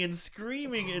 screaming and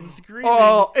screaming and screaming.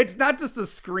 Oh, it's not just the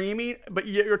screaming, but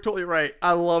you're totally right.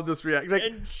 I love this reaction. Like,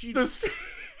 And she this,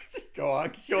 go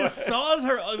on. she just saws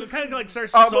her, kind of like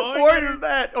starts Before sawing her.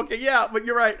 that, okay, yeah, but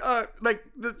you're right.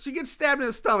 She gets stabbed in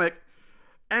the stomach,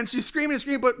 and she's screaming and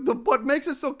screaming. But what makes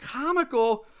it so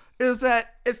comical is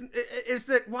that it's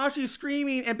that while she's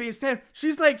screaming and being stabbed,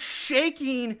 she's like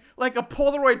shaking like a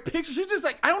Polaroid picture. She's just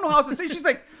like, I don't know how else to say. She's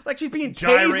like she's being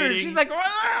tasered. Gyrating. She's like,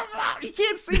 you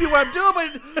can't see what I'm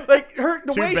doing, but like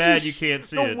the Too way bad she, you can't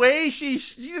see the it. way she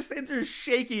just stands there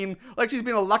shaking like she's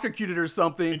being electrocuted or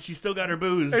something. And she still got her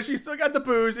booze. And she's still got the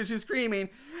booze, and she's screaming.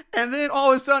 And then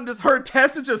all of a sudden, just her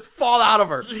intestines just fall out of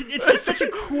her. It's such a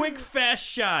quick, fast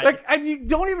shot. Like, and you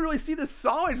don't even really see the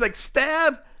saw. It's like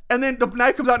stab, and then the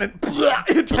knife comes out, and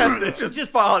intestines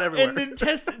just fall out everywhere. And the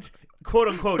intestines, quote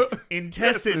unquote,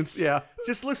 intestines, Yeah.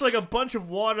 just looks like a bunch of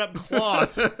wadded up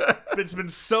cloth that's been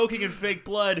soaking in fake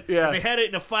blood. Yeah. And they had it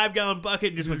in a 5-gallon bucket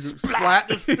and just went Splat. splat,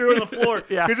 just threw it on the floor.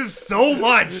 Yeah. Because it's so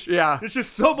much. Yeah. It's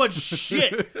just so much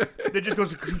shit that just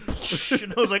goes,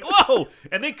 and I was like, whoa.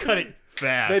 And they cut it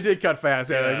fast. They did cut fast.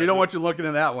 Yeah, Yeah. we don't want you looking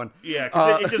at that one. Yeah,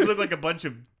 because it just looked like a bunch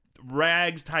of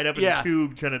rags tied up in Yeah. a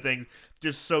tube kind of things.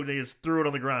 Just so they just threw it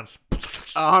on the ground.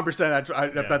 100%. I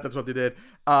bet that's what they did.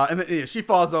 And then she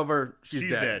falls over. She's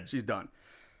dead. She's done.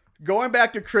 Going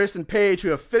back to Chris and Paige, who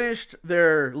have finished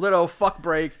their little fuck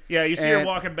break. Yeah, you see her and-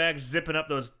 walking back, zipping up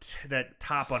that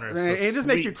top on her. And it just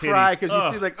makes you cry because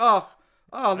you see like, they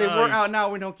Oh, were out now.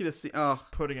 We don't get to see. Oh,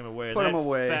 putting him away. Put that him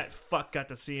away. Fat fuck got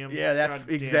to see him. yeah, God that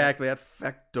damn it. exactly. That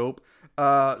fact dope.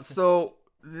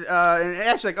 And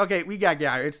Ashley's like, okay, we got to get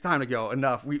out of here. It's time to go.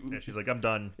 Enough. Yeah, she's like, I'm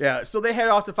done. Yeah, so they head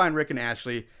off to find Rick and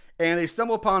Ashley, and they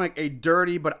stumble upon like a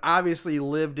dirty but obviously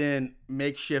lived-in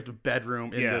makeshift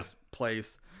bedroom in Yeah. this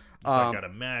place. It's like got a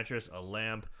mattress, a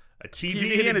lamp, a TV,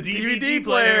 TV and a DVD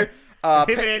player.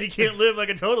 Hey man, you can't live like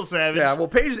a total savage. Yeah, well,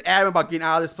 Paige is adamant about getting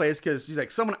out of this place because she's like,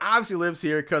 someone obviously lives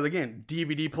here because, again,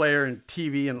 DVD player and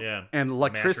TV and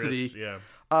electricity. Mattress,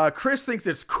 yeah. Chris thinks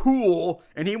it's cool,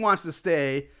 and he wants to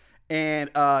stay, and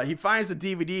he finds the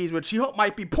DVDs, which he hopes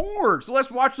might be porn, so let's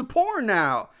watch the porn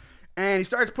now. And he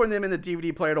starts putting them in the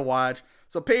DVD player to watch.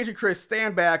 So Paige and Chris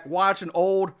stand back, watch an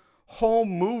old home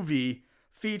movie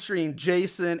featuring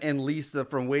Jason and Lisa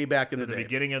from way back in the The day.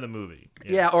 beginning of the movie.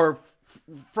 Yeah, or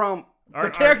from Our- the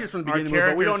characters from the our beginning of the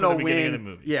movie, but we don't characters know from the beginning when. of the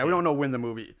movie. Yeah, we don't know when the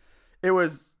movie.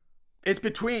 It's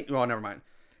between. Well, never mind.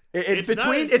 It's It's not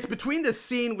between. as- It's between the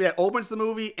scene that opens the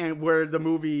movie and where the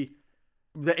movie,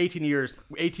 the 18 years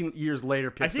later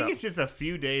I picks think up. it's just a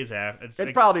few days after. It's It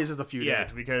like- probably is just a few Yeah,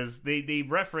 days. because they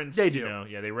reference. They do. You know,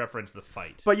 yeah, they reference the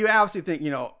fight. But you obviously think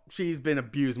she's been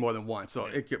abused more than once. So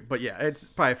but yeah, it's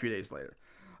probably a few days later.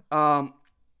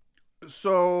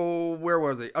 So where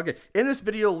was it? Okay, in this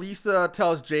video, Lisa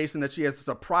tells Jason that she has a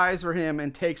surprise for him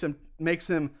and makes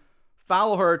him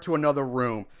follow her to another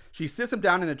room. She sits him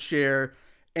down in a chair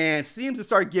and seems to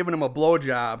start giving him a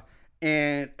blowjob.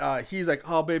 And he's like,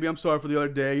 "Oh, baby, I'm sorry for the other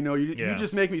day. You Yeah.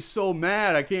 just make me so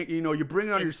mad. I can't. You bring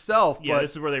it on yourself." Yeah, but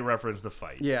this is where they reference the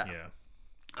fight. Yeah.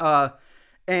 Yeah.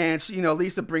 And she,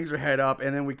 Lisa brings her head up,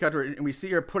 and then we cut her, and we see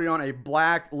her putting on a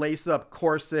black lace-up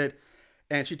corset,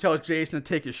 and she tells Jason to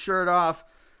take his shirt off.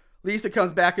 Lisa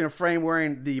comes back in a frame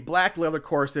wearing the black leather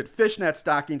corset, fishnet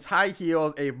stockings, high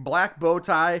heels, a black bow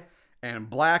tie, and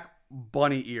black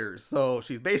bunny ears. So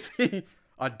she's basically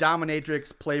a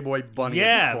dominatrix Playboy bunny. at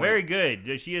Yeah, this point. very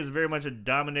good. She is very much a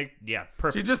Dominic. Yeah,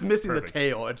 perfect. She's just missing Perfect. the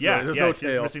tail. It's Yeah, there's yeah, no she's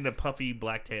tail. missing the puffy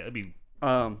black tail. It'd be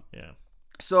Yeah.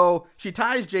 So she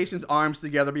ties Jason's arms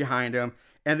together behind him,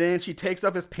 and then she takes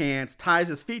off his pants, ties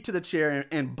his feet to the chair,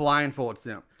 and blindfolds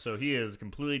him. So he is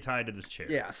completely tied to this chair.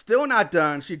 Yeah, still not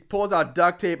done. She pulls out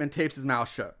duct tape and tapes his mouth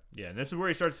shut. Yeah, and this is where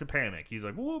he starts to panic. He's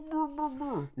like, "Whoa, brr, brr,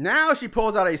 brr." Now she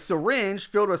pulls out a syringe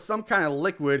filled with some kind of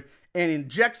liquid and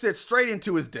injects it straight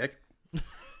into his dick.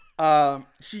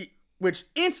 Which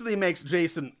instantly makes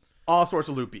Jason all sorts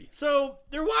of loopy So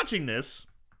they're watching this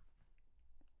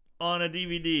on a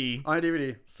DVD. on a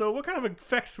DVD. So what kind of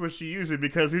effects was she using?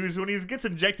 Because when he gets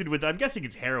injected with, I'm guessing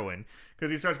it's heroin,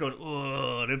 because he starts going,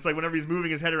 ugh, and it's like whenever he's moving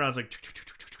his head around, it's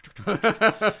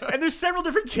like, and there's several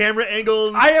different camera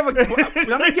angles. I have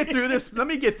let me get through this. Let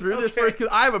me get through this first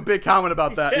because I have a big comment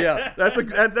about that. Yeah, that's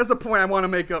a point I want to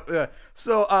make up.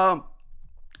 So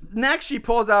next she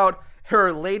pulls out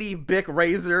her Lady Bic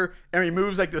razor and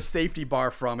removes like the safety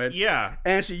bar from it. Yeah.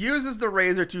 And she uses the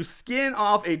razor to skin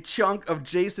off a chunk of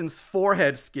Jason's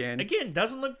forehead skin. Again,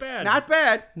 doesn't look bad. Not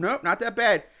bad. Nope, not that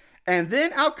bad. And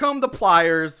then out come the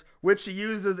pliers, which she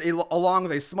uses along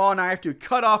with a small knife to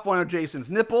cut off one of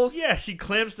Jason's nipples. Yeah, she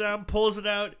clamps down, pulls it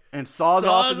out, And saws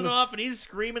off it off, and he's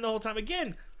screaming the whole time.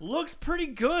 Again, looks pretty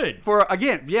good. For,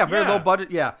 again, very Yeah. low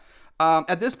budget, yeah.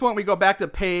 At this point, we go back to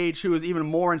Paige, who is even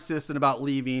more insistent about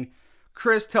leaving.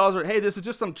 Chris tells her, hey, this is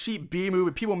just some cheap B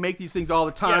movie. People make these things all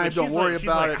the time. but Don't she's worry like,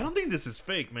 about I it. don't think this is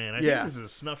fake, man. I Yeah. think this is a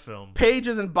snuff film. Paige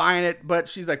isn't buying it, but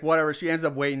she's like, whatever. She ends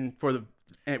up waiting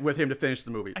with him to finish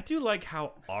the movie. I do like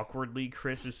how awkwardly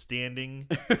Chris is standing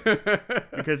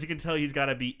because you can tell he's got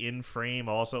to be in frame.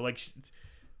 Also, like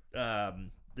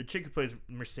the chick who plays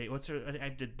Mercedes. What's her? I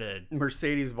did the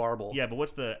Mercedes Varble. yeah, but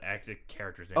what's the actor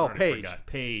character's name? Oh, I already Paige. forgot.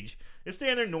 Paige is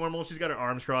standing there normal. She's got her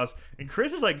arms crossed, and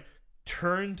Chris is like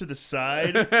turned to the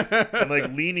side and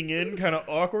like leaning in kind of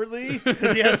awkwardly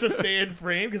because he has to stay in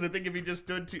frame because I think if he just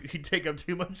stood he'd take up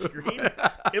too much screen.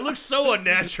 It looks so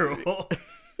unnatural.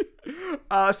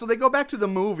 So they go back to the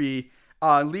movie.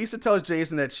 Lisa tells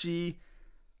Jason that she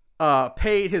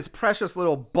paid his precious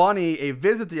little bunny a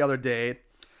visit the other day.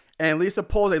 And Lisa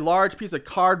pulls a large piece of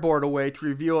cardboard away to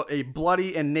reveal a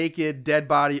bloody and naked dead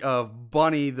body of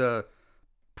Bunny, the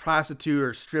prostitute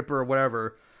or stripper or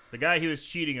whatever. The guy he was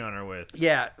cheating on her with.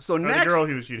 Yeah. So Or the next, girl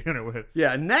he was cheating on her with.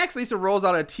 yeah, next Lisa rolls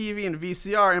out a TV and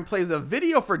VCR and plays a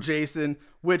video for Jason,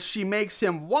 which she makes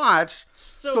him watch.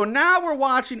 So now we're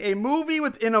watching a movie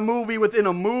within a movie within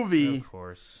a movie. Of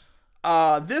course.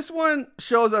 This one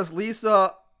shows us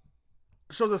Lisa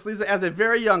as a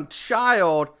very young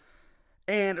child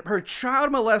and her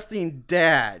child molesting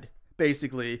dad,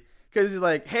 basically. Because he's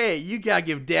like, hey, you gotta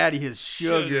give daddy his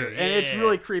sugar. And it's yeah.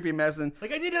 really creepy messing.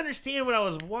 Like, I didn't understand what I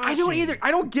was watching. I don't either.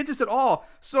 I don't get this at all.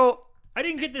 So, I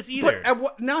didn't get this either.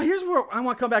 but now here's where I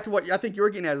want to come back to what I think you're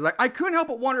getting at. Is like, I couldn't help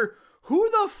but wonder who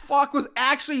the fuck was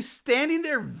actually standing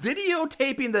there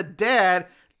videotaping the dad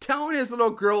telling his little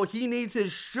girl he needs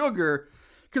his sugar.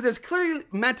 Because it's clearly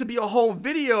meant to be a home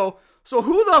video. So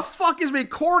who the fuck is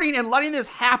recording and letting this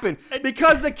happen?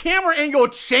 Because the camera angle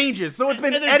changes, so it's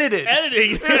been And there's edited.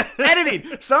 Editing.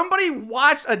 Editing. Somebody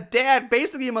watched a dad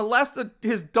basically molest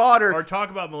his daughter, Or talk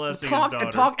about molesting his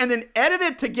daughter. and then edit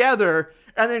it together,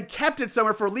 and then kept it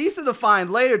somewhere for Lisa to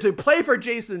find later to play for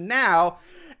Jason now.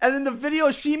 And then the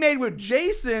video she made with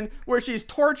Jason, where she's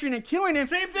torturing and killing him.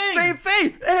 Same thing. Same thing.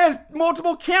 It has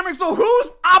multiple cameras. So who's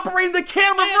operating the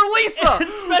camera for Lisa? and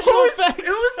special effects.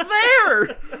 Who's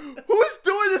there? Who's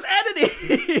doing this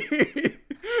editing?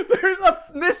 There's a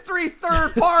mystery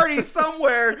third party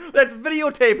somewhere that's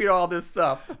videotaping all this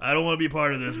stuff. I don't want to be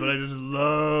part of this, but I just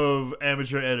love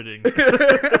amateur editing.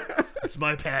 It's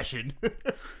my passion.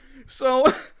 So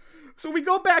we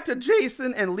go back to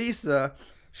Jason and Lisa.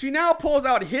 She now pulls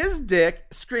out his dick,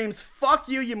 screams, "Fuck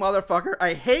you, you motherfucker.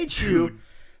 I hate you."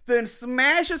 Then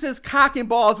smashes his cock and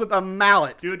balls with a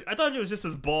mallet. Dude, I thought it was just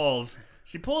his balls.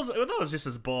 I thought it was just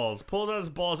his balls. Pulls out his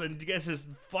balls and gets his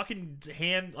fucking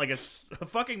hand like a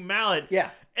fucking mallet. Yeah.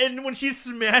 And when she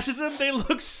smashes them, they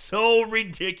look so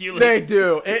ridiculous. They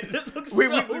do. It looks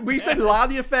We said a lot of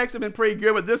the effects have been pretty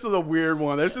good, but this is a weird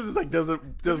one. This is just like This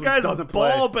doesn't guy's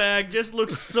play. ball bag just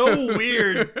looks so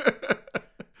weird.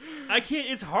 I can't.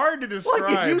 It's hard to describe.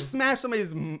 Like if you smash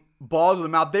somebody's balls with a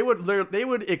mouth, they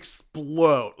would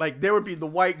explode. Like there would be the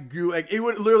white goo. Like it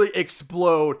would literally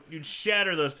explode. You'd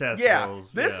shatter those testicles.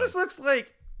 Yeah, this just looks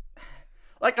like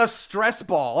like a stress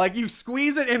ball. Like you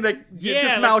squeeze it and like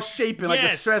Yeah, it's mouth shaping like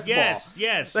a stress ball.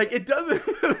 Yes. Like it doesn't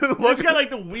Well, look it's got like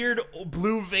the weird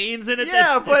blue veins in it.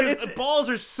 Yeah, but the balls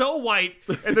are so white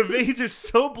and the veins are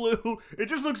so blue. It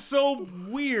just looks so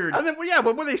weird. And then,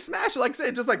 but when they smash it, like I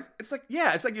said, it's like it's like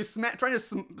you're trying to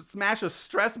smash a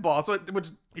stress ball. So it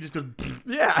just goes.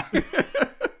 yeah.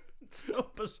 It's so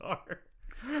bizarre.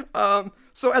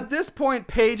 So at this point,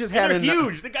 Paige has had They're enough.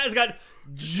 huge. The guy's got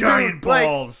giant Like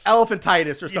balls.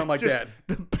 elephantitis or something like Just that.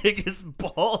 The biggest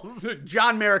balls.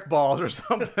 John Merrick balls or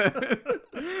something.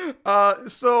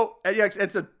 So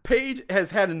it's a Paige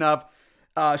has had enough.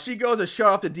 She goes to shut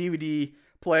off the DVD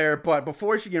player, but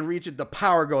before she can reach it, the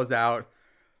power goes out.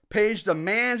 Paige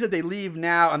demands that they leave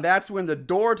now, and that's when the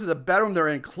door to the bedroom they're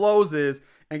in closes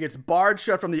and gets barred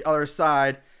shut from the other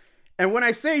side. And when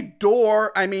I say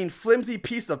door, I mean flimsy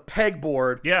piece of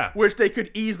pegboard, which they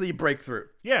could easily break through.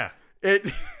 Yeah.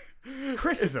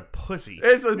 Chris is a pussy.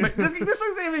 This isn't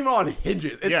even on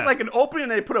hinges. It's like an opening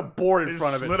and they put a board in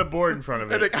front of it. Slid a board in front of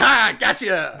it. They're like,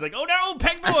 gotcha. It's like, oh no,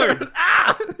 pegboard.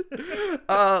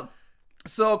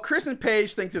 So Chris and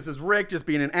Paige think this is Rick just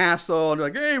being an asshole. And they're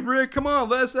like, hey, Rick, come on,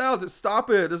 let us out. Just stop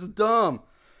it. This is dumb.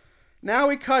 Now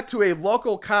we cut to a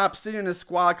local cop sitting in a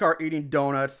squad car eating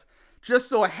donuts. Just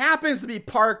so it happens to be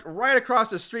parked right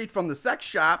across the street from the sex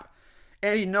shop.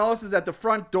 And he notices that the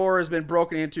front door has been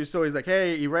broken into. So he's like,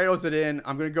 hey, he radios it in.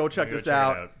 I'm going to go check this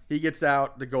out. He gets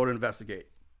out to go to investigate.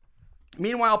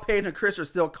 Meanwhile, Paige and Chris are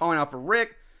still calling out for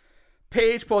Rick.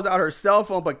 Paige pulls out her cell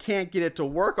phone but can't get it to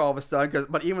work all of a sudden.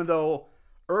 But even though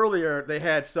earlier they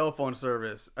had cell phone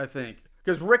service, I think.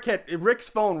 Because Rick's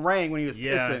phone rang when he was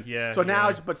pissing. Yeah. So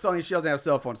now, but suddenly she doesn't have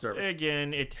cell phone service.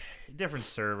 Again, different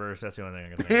servers. That's the only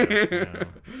thing I can think of.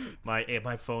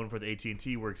 My phone for the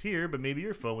AT&T works here, but maybe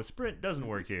your phone with Sprint doesn't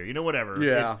work here. Whatever.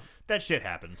 Yeah. That shit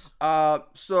happens.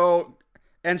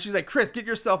 And she's like, Chris, get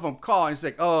your cell phone call. And she's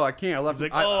like, oh, I can't.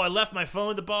 I left my phone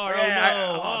at the bar.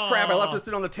 Yeah, Oh no. Crap, I left it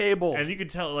sitting on the table. And you can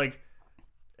tell,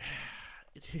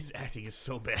 his acting is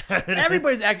so bad.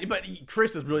 Everybody's acting, but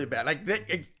Chris is really bad.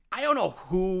 I don't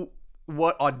know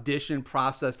what audition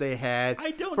process they had.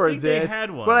 I don't for think this, they had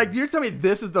one. But you're telling me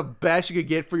this is the best you could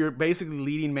get for your basically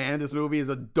leading man in this movie is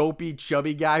a dopey,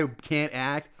 chubby guy who can't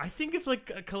act. I think it's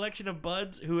like a collection of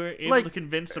buds who are able to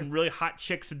convince some really hot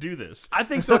chicks to do this. I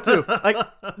think so too.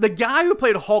 The guy who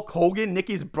played Hulk Hogan,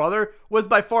 Nikki's brother, was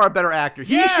by far a better actor.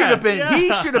 He should have been.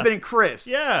 He should have been Chris.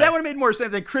 Yeah, that would have made more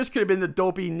sense. And Chris could have been the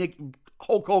dopey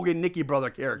Hulk Hogan, Nikki brother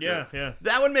character. Yeah.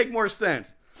 That would make more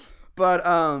sense.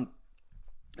 But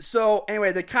so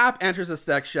anyway, the cop enters a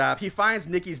sex shop. He finds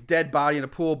Nikki's dead body in a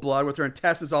pool of blood with her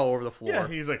intestines all over the floor. Yeah,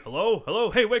 he's like,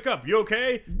 hello, hey, wake up, you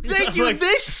okay? Thank you.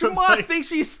 This schmuck thinks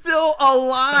she's still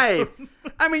alive.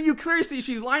 I mean, you clearly see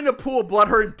she's lying in a pool of blood.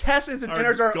 Her intestines and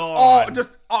innards are all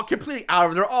completely out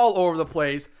of it. They're all over the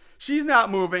place. She's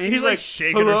not moving. He's like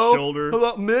shaking her shoulder.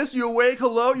 Hello, miss, you awake?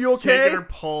 Hello, you okay? Taking her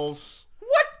pulse.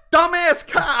 What dumbass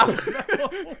cop?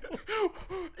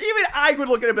 Even I would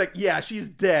look at him like, yeah, she's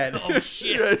dead. Oh,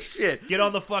 shit. Shit. Get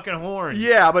on the fucking horn.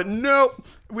 Yeah, but nope.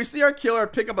 We see our killer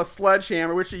pick up a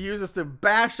sledgehammer, which he uses to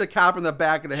bash the cop in the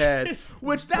back of the head,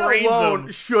 which that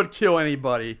alone should kill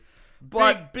anybody.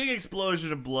 But big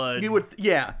explosion of blood.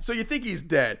 So you think he's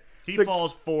dead. He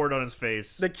falls forward on his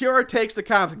face. The killer takes the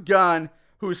cop's gun,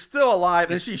 who's still alive,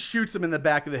 and she shoots him in the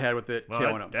back of the head with it,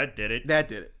 killing him. That did it. That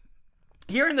did it.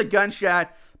 Hearing the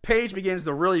gunshot, Paige begins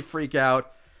to really freak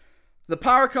out. The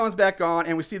power comes back on,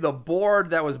 and we see the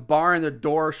board that was barring the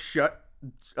door shut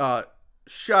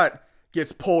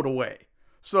gets pulled away.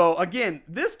 So again,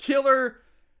 this killer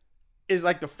is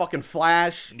like the fucking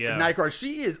Flash, Nightcrawler.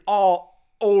 She is all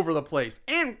over the place,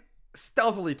 and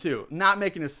stealthily too, not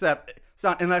making a sound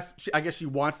unless I guess she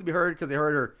wants to be heard because they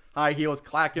heard her high heels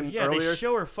clacking earlier. They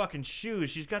show her fucking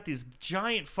shoes. She's got these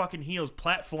giant fucking heels,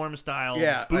 platform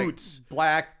style boots, like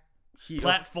black. Heels.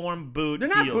 Platform boot. They're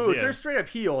not heels, boots. They're straight up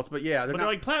heels, but they're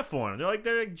like platform. They're like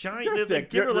giant. They're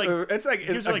thick. It's like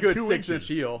a good 6-inch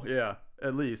heel. Yeah,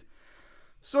 at least.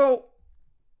 So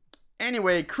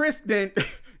anyway, Chris then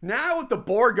now with the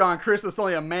board gone, Chris is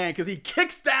only a man because he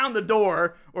kicks down the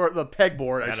door or the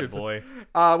pegboard, I should say,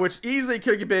 which easily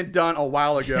could have been done a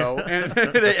while ago, and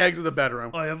they exit the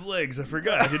bedroom. I have legs. I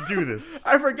forgot I could do this.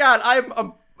 I forgot.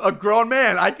 I'm a grown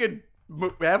man. I could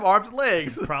have arms and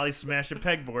legs. Probably smash a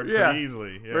pegboard pretty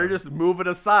easily. Yeah. Or just move it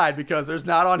aside because there's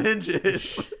not on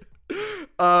hinges.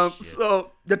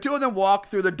 So the two of them walk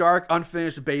through the dark,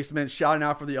 unfinished basement, shouting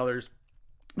out for the others.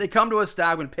 They come to a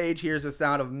stop when Paige hears the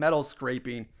sound of metal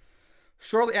scraping.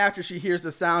 Shortly after, she hears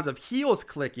the sounds of heels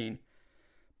clicking.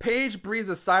 Paige breathes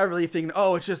a sigh of relief, thinking,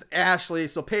 oh, it's just Ashley.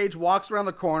 So Paige walks around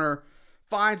the corner,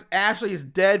 finds Ashley's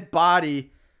dead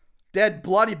bloody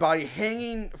body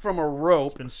hanging from a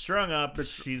rope. Been strung up.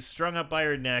 She's strung up by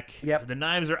her neck. Yep. The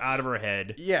knives are out of her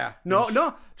head. Yeah.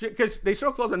 No, because they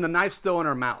show close and the knife's still in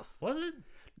her mouth. Was it?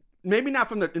 Maybe not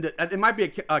from it might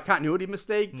be a continuity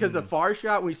mistake because the far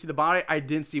shot when you see the body, I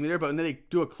didn't see me there, but when they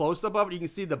do a close up of it, you can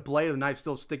see the blade of the knife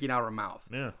still sticking out of her mouth.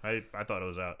 Yeah, I thought it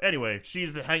was out. Anyway,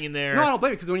 she's hanging there. No, I don't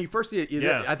blame it because when you first see it,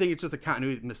 Yeah. I think it's just a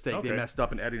continuity mistake. Okay. They messed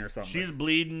up in editing or something. She's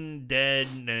bleeding, dead,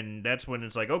 and that's when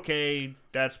it's like, okay,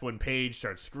 that's when Paige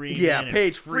starts screaming. Yeah, and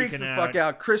Paige freaks the fuck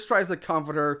out. Chris tries to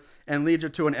comfort her and leads her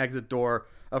to an exit door.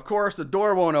 Of course, the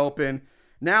door won't open.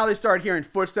 Now they start hearing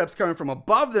footsteps coming from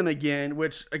above them again,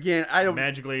 which, again, I don't...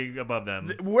 Magically above them.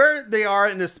 Where they are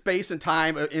in this space and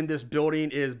time in this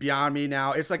building is beyond me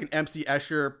now. It's like an MC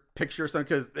Escher picture or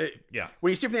something, because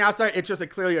when you see from the outside, it's just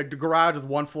clearly a garage with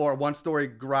one floor, one-story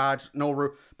garage, no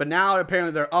roof. But now,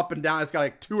 apparently, they're up and down. It's got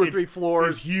like 2 or 3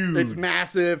 floors. It's huge. It's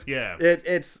massive. Yeah.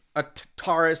 It's a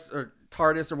TARDIS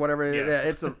or whatever. Yeah,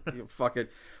 it's a... fuck it.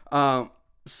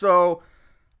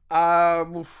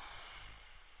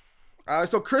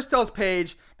 So Chris tells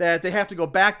Paige that they have to go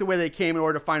back the way they came in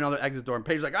order to find another exit door. And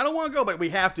Paige's like, I don't want to go, but we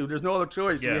have to. There's no other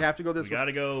choice. Yeah. We have to go this way. way. We got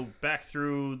to go back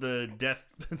through the death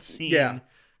scene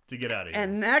to get out of here.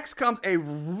 And next comes a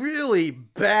really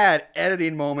bad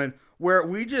editing moment where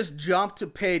we just jump to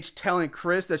Paige telling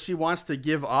Chris that she wants to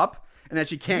give up and that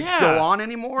she can't go on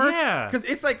anymore. Yeah. Because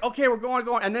it's like, okay, we're going.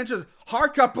 And then just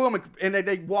hard cut, boom, and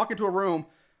they walk into a room.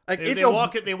 Like they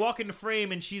walk into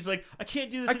frame, and she's like, "I can't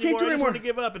do this anymore. I just want to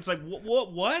give up." It's like,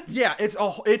 what? Yeah,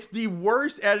 it's the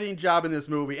worst editing job in this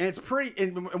movie, and it's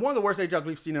one of the worst editing jobs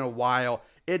we've seen in a while.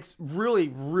 It's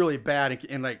really, really bad,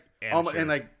 and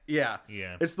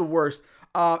it's the worst.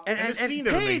 And the scene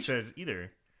doesn't make sense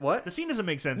either. What? The scene doesn't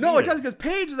make sense. No, either. it doesn't, because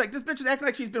Paige is like, this bitch is acting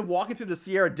like she's been walking through the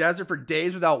Sierra Desert for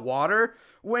days without water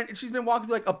when she's been walking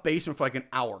through like a basement for like an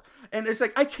hour. And it's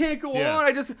like, I can't go on.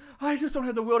 I just don't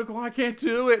have the will to go on. I can't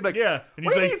do it. Like, and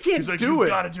he's like, you can't do it.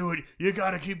 You gotta do it. You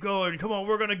gotta keep going. Come on,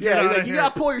 we're gonna get out of here. You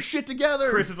gotta pull your shit together.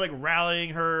 Chris is like rallying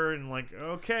her and like,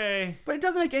 okay. But it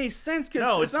doesn't make any sense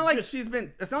because it's not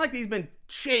like he's been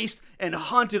chased and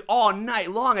hunted all night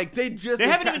long. Like they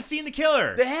haven't even seen the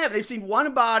killer. They've seen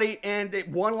one body and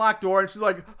one locked door, and she's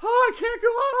like, oh, I can't go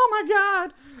on. Oh my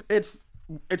god.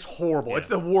 It's horrible. Yeah. It's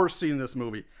the worst scene in this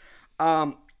movie.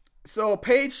 So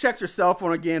Paige checks her cell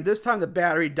phone again. This time the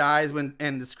battery dies when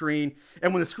the screen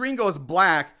goes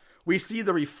black, we see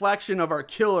the reflection of our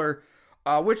killer,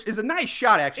 which is a nice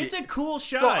shot actually. It's a cool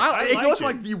shot. So it goes from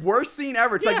like the worst scene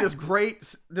ever. It's like this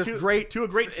great to a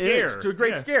great scare. To a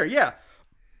great scare. Yeah.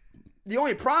 The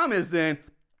only problem is then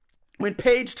when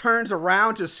Paige turns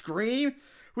around to scream,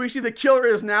 we see the killer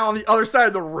is now on the other side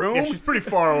of the room. Yeah, she's pretty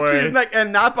far away. She's like,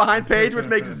 and not behind Paige, which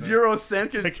makes zero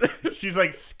sense. She's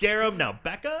like, scare him now,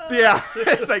 back up. Yeah,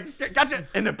 it's like, gotcha,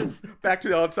 and then poof, back to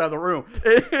the other side of the room.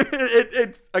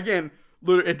 It's again,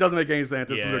 it doesn't make any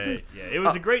sense. It's ludicrous. Yeah, it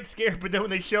was a great scare, but then when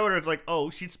they showed her, it's like, oh,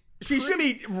 she should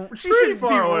be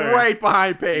far away. Right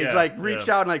behind Paige, yeah, like reach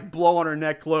out and like blow on her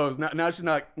neck closed. Now she's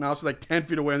not. Now she's like 10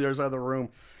 feet away on the other side of the room.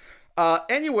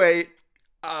 Anyway.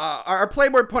 Our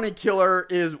Playboy Bunny killer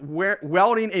is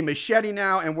welding a machete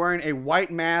now and wearing a white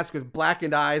mask with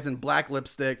blackened eyes and black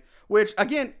lipstick, which,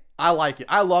 again, I like it.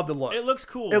 I love the look. It looks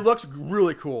cool. It looks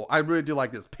really cool. I really do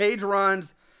like this. Paige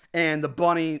runs, and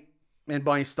Bunny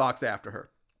stalks after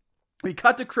her. We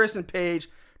cut to Chris and Paige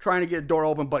trying to get a door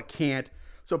open but can't.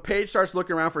 So Paige starts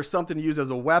looking around for something to use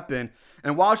as a weapon,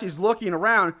 and while she's looking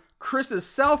around, Chris's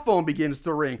cell phone begins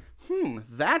to ring.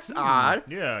 That's odd.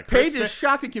 Yeah. Paige is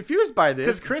shocked and confused by this.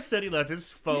 Because Chris said he left his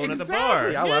phone at the bar.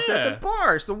 Exactly. I left it at the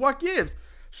bar. So what gives?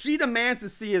 She demands to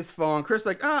see his phone. Chris is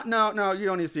like, no, you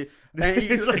don't need to see it. And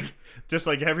he's like, just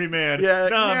like every man. Yeah.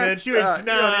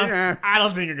 Man, I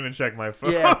don't think you're going to check my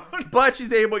phone. Yeah. But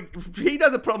he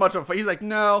doesn't put much on phone. He's like,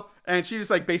 no. And she just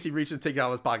like basically reaches to take it out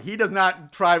of his pocket. He does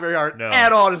not try very hard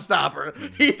at all to stop her.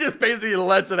 He just basically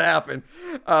lets it happen.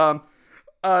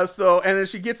 And then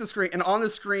she gets the screen, and on the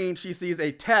screen she sees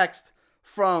a text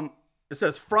it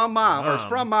says from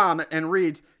mom, and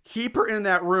reads, keep her in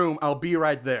that room, I'll be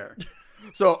right there.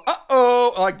 So,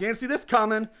 I didn't see this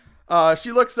coming.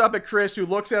 She looks up at Chris, who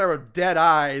looks at her with dead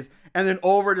eyes, and then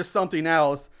over to something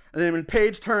else. And then when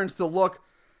Paige turns to look,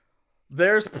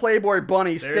 there's Playboy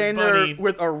Bunny standing there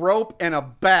with a rope and a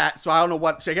bat. So I don't know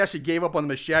what, I guess she gave up on the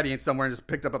machete and somewhere and just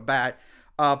picked up a bat.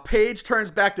 Paige turns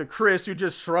back to Chris, who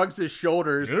just shrugs his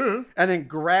shoulders and then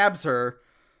grabs her.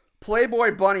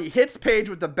 Playboy Bunny hits Paige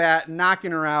with the bat,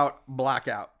 knocking her out,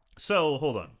 blackout. So,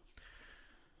 hold on.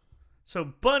 So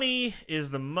Bunny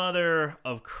is the mother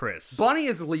of Chris. Bunny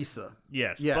is Lisa.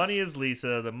 Yes, Yes. Bunny is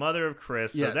Lisa, the mother of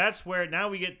Chris. So Yes. that's where now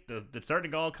we get it's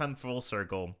starting to all come full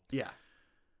circle. Yeah.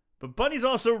 But Bunny's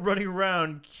also running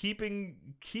around keep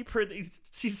her.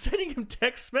 She's sending him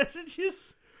text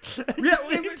messages at Yeah, the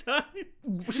same time.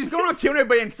 She's going around killing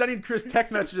everybody and sending Chris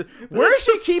text messages. Where is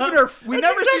she just keeping not- her? We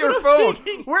that's never see her exactly what I'm phone.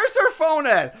 thinking. Where's her phone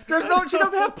at? There's no. She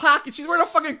doesn't have pockets. She's wearing a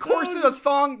fucking corset, a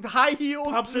thong, high heels.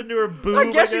 Pops into her boob.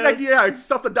 I guess she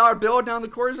stuffs a dollar bill down the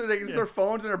corset. Like, Yeah. her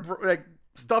phones and her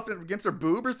stuffed it against her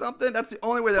boob or something. That's the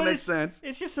only way that But makes sense.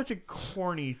 It's just such a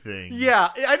corny thing. Yeah,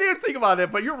 I didn't think about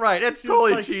it, but you're right. It's She's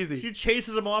totally like- cheesy. She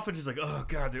chases him off and she's like, "Oh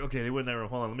God, okay, they went in that room.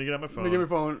 Hold on, let me get out my phone. Give me your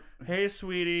phone. Hey,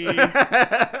 sweetie,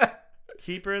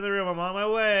 keep her in the room. I'm on my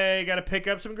way. Got to pick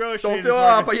up some groceries. Don't feel before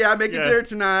up, I-" but yeah, make it Yeah. dinner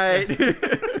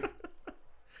tonight.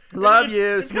 Love And you.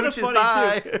 It's kind of Smooches, funny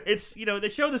bye. too. It's they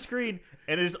show the screen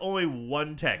and it is only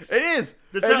one text. It is.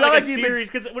 It's not like a you've been- series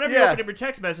because whenever you Yeah. open up your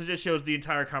text message, it shows the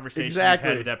entire conversation Exactly.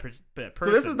 you've had with that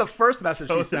person. So this is the first message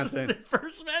So she this sent is in the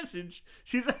first message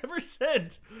she's ever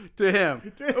sent. to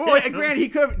him. To Oh, and him. granted, he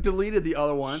could have deleted the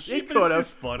other ones. He But it's could have.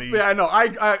 just funny. Yeah, I know. I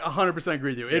 100%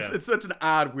 agree with you. Yeah. It's such an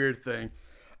odd, weird thing.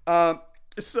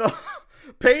 So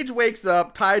Paige wakes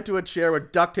up tied to a chair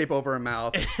with duct tape over her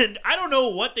mouth. And I don't know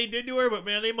what they did to her, but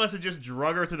man, they must have just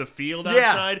drug her through the field Yeah.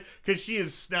 outside because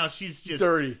she's just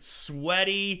Dirty.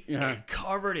 sweaty, Yeah. and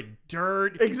covered in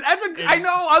dirt. I know.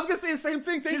 I was gonna say the same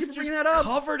thing. Thank you for Just bringing that up.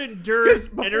 covered in 'Cause dirt,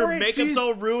 and her before it, makeup's she's-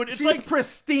 all ruined. It's she's like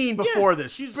pristine before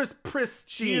this. she's- She's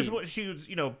pristine. she is what she was,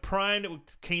 primed,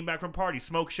 came back from party,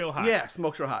 smoke show hot. Yeah,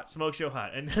 smoke show hot. Smoke show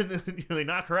hot, and then they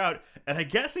knock her out, and I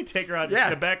guess they take her out Yeah. in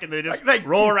the back, and they just Like-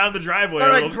 roll around the driveway. Or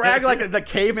a like little drag bit. like the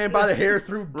caveman by the hair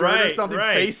through dirt or Right, something,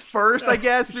 right. face first, I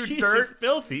guess, through She's dirt. just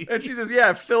filthy. And she's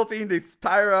just filthy, and they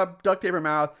tie her up, duct tape her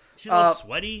mouth. She's all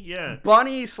sweaty. Yeah.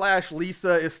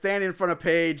 Bunny/Lisa is standing in front of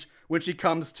Paige when she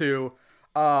comes to.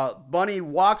 Bunny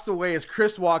walks away as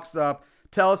Chris walks up,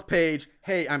 tells Paige,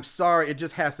 "Hey, I'm sorry. It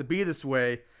just has to be this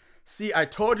way. See, I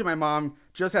told you my mom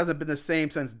just hasn't been the same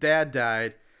since Dad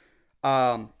died.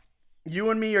 You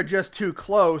and me are just too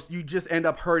close. You just end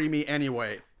up hurting me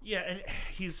anyway." Yeah, and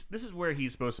this is where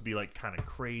he's supposed to be like kind of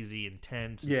crazy,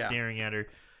 intense, and Yeah. staring at her.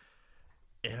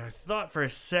 And I thought for a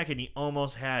second he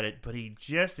almost had it, but he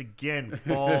just again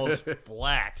falls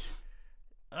flat.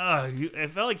 I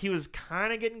felt like he was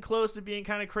kind of getting close to being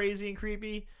kind of crazy and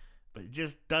creepy, but it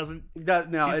just doesn't.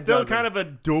 No, He's it still doesn't. kind of a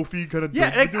doofy kind of.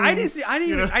 Yeah, like, I didn't see. I didn't.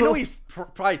 you Even, know? I know he's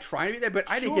probably trying to be that, but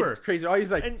I didn't Sure. get crazy. All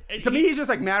he's like, And to me, he- he's just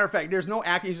like matter of fact. There's no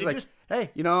acting. He's just It like, just-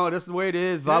 hey, this is the way it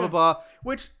is. Blah Yeah. blah blah.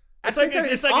 Which It's at like the same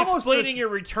time, it's like almost explaining this- your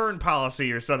return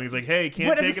policy or something. It's like, hey, can't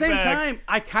But at take the same it back. time,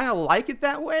 I kind of like it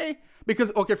that way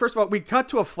because okay, first of all, we cut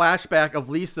to a flashback of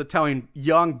Lisa telling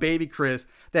young baby Chris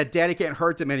that Daddy can't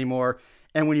hurt them anymore,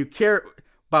 and when you care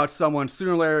about someone,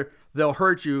 sooner or later they'll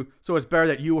hurt you. So it's better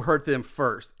that you hurt them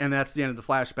first, and that's the end of the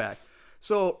flashback.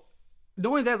 So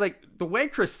knowing that, like the way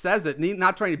Chris says it,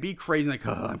 not trying to be crazy, like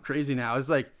I'm crazy now, it's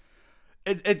like.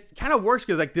 It kind of works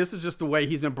because like this is just the way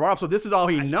he's been brought up. So this is all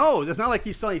he knows. It's not like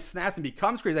he suddenly snaps and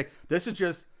becomes crazy. Like this is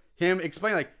just him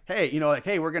explaining, like, hey,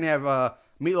 hey, we're gonna have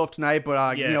meatloaf tonight,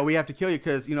 but Yeah. we have to kill you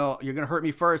because you're gonna hurt me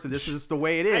first, and this is just the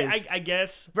way it is. I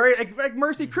guess Very like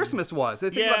Mercy Christmas was.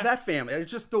 Think Yeah. about that family.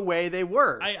 It's just the way they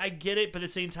were. I get it, but at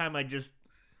the same time,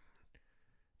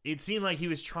 it seemed like he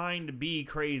was trying to be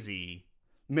crazy,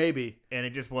 Maybe. and it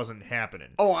just wasn't happening.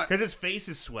 Oh, because his face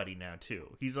is sweaty now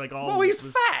too. He's like all. Well, he's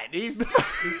this- fat. He's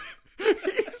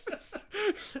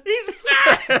He's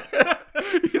fat.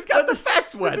 he's got the fat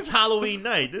sweat. This is Halloween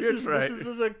night. This That's is right. this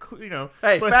is a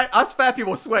Hey, but- us fat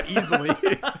people sweat easily.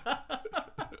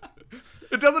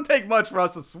 It doesn't take much for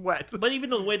us to sweat. But even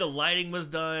the way the lighting was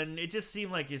done, it just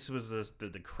seemed like this was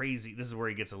the crazy. This is where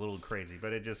he gets a little crazy,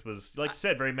 but it just was, like you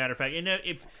said, very matter of fact. And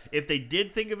if they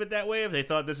did think of it that way, if they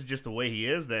thought this is just the way he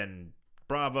is, then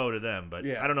bravo to them. But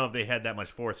Yeah. I don't know if they had that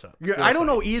much foresight. Yeah, I don't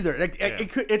know either. Like, Yeah. it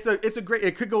could. It's a great.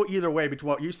 It could go either way between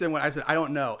what you said and what I said. I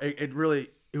don't know. It really.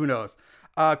 Who knows?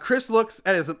 Chris looks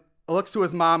to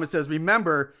his mom and says,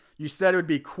 "Remember, you said it would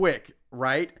be quick,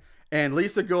 right?" And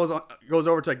Lisa goes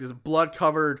over to like this blood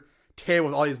covered table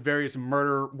with all these various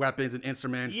murder weapons and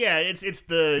instruments. Yeah, it's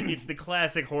the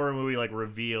classic horror movie like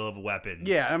reveal of weapons.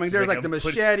 Yeah, I mean, She's there's like the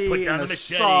machete put down and the the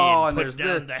machete saw, and put there's down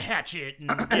this. the hatchet,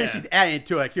 and, And then she's adding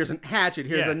to it. Like, here's a hatchet,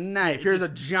 here's Yeah. a knife, It's here's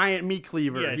just- a giant meat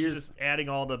cleaver. yeah, she's here's... just adding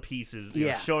all the pieces,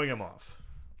 Yeah. showing them off.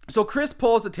 So Chris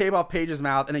pulls the tape off Paige's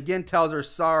mouth and again tells her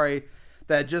sorry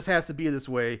that it just has to be this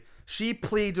way. She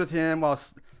pleads with him while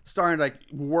starting to like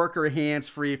work her hands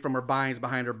free from her binds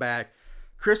behind her back.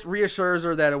 Chris reassures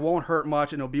her that it won't hurt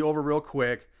much and it'll be over real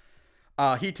quick.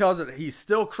 He tells her that he's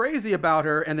still crazy about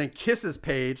her and then kisses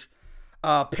Paige.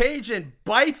 Paige then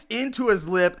bites into his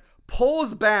lip,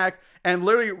 pulls back, and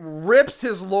literally rips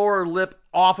his lower lip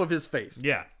off of his face.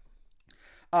 Yeah.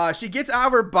 She gets out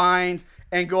of her binds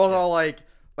and goes all like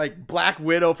Black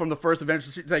Widow from the first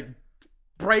Avengers. She like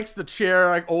breaks the chair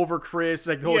like over Chris,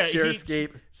 like the whole chair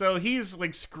escape. So he's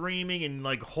like screaming and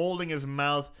like holding his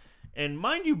mouth. And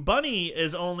mind you, Bunny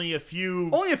is only a few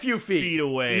feet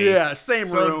away. Yeah,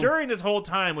 same room. So during this whole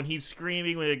time, when he's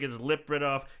screaming, when it gets his lip ripped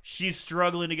off, she's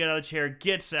struggling to get out of the chair,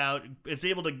 gets out, is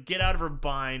able to get out of her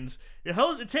binds.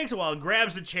 It takes a while,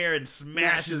 grabs the chair and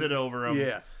smashes it over him.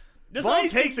 Yeah. This Bunny all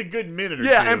takes a good minute or two.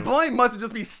 Yeah, and Bunny must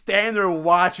just be standing there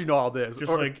watching all this.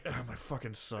 Just like, oh, my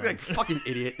fucking son. Like, fucking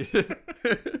idiot.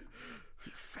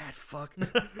 You fat fuck.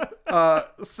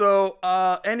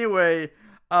 Anyway,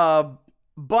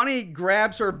 Bunny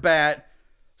grabs her bat,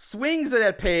 swings it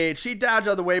at Paige. She dodges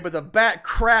out of the way, but the bat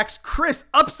cracks Chris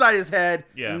upside his head,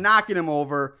 knocking him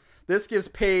over. This gives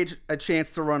Paige a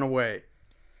chance to run away.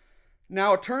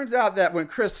 Now, it turns out that when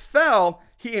Chris fell,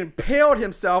 he impaled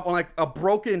himself on like a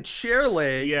broken chair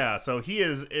leg. Yeah, so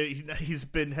he's had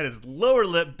his lower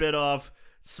lip bit off,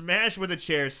 smashed with a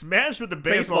chair, smashed with a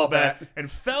baseball bat,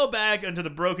 and fell back into the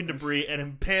broken debris and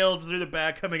impaled through the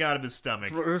back coming out of his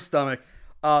stomach. For her stomach.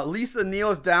 Lisa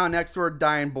kneels down next to her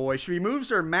dying boy. She removes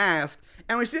her mask,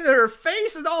 and we see that her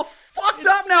face is all fucked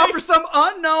up now for some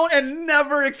unknown and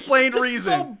never explained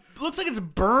reason. Looks like it's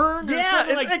burned. Yeah,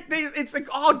 it's like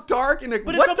all dark and like,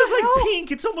 but what it's almost the hell? like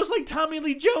pink. It's almost like Tommy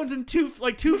Lee Jones and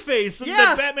Two-Face.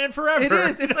 Yeah, Batman Forever. It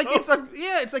is.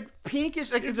 It's like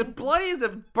pinkish. Like, is it bloody? Is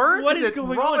it burnt? What is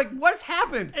going on? Like, what's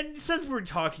happened? And since we're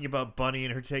talking about Bunny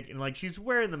and her taking, like, she's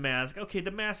wearing the mask. Okay,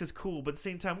 the mask is cool, but at the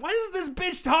same time, why is this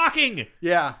bitch talking?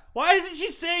 Yeah. Why isn't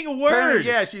she saying a word?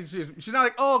 Yeah, she's not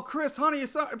like, oh, Chris, honey,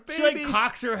 baby. She like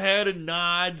cocks her head and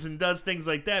nods and does things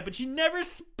like that, but she never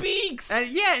speaks.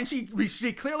 And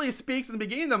she clearly speaks in the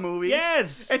beginning of the movie.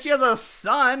 Yes. And she has a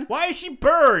son. Why is she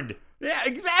burned? Yeah,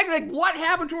 exactly. Like, what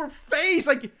happened to her face?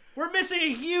 Like, we're missing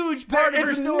a huge part of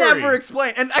her story. It's never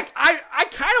explained. And I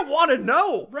kind of want to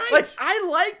know. Right. Like, I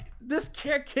like this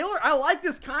killer. I like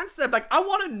this concept. Like, I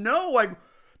want to know, like,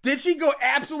 did she go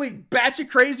absolutely batshit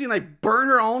crazy and like burn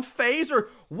her own face, or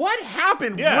what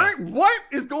happened? Yeah. What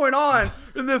is going on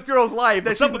in this girl's life?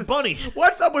 What's up with Bunny?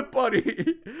 What's up with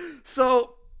Bunny?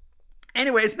 So,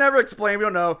 anyway, it's never explained. We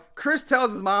don't know. Chris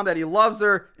tells his mom that he loves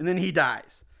her, and then he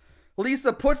dies.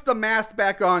 Lisa puts the mask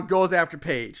back on, goes after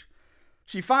Paige.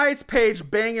 She finds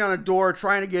Paige banging on a door,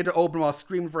 trying to get it to open while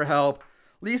screaming for help.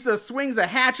 Lisa swings a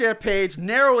hatchet at Paige,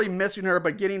 narrowly missing her,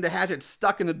 but getting the hatchet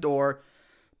stuck in the door.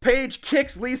 Paige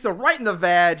kicks Lisa right in the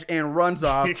vag and runs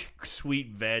off. Sweet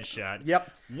vag shot.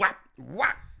 Yep. Whap,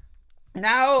 whap.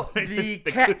 Now the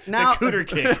cat. The cooter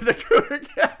kick. The cooter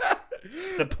kick.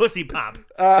 The pussy pop.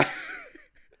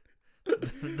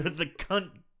 The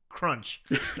cunt crunch.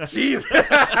 Jeez.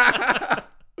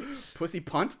 Pussy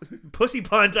punt? Pussy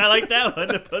punt. I like that one.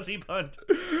 The pussy punt.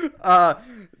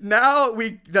 Now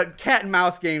the cat and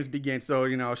mouse games begin. So,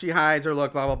 she hides her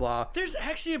look, blah, blah, blah. There's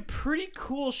actually a pretty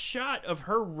cool shot of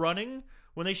her running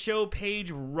when they show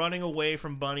Paige running away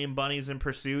from Bunny and Bunny's in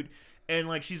pursuit. And,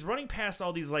 like, she's running past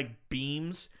all these, like,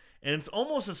 beams. And it's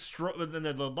almost a strobe.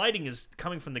 The lighting is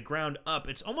coming from the ground up.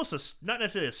 It's almost not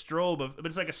necessarily a strobe, but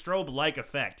it's like a strobe-like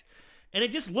effect. And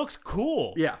it just looks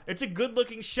cool. Yeah. It's a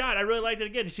good-looking shot. I really liked it.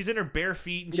 Again, she's in her bare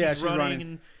feet and she's running.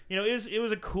 And, it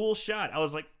was a cool shot. I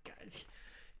was like, God,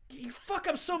 you fuck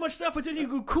up so much stuff, but then you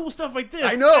do cool stuff like this.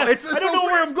 I know. I don't know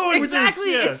where I'm going with this.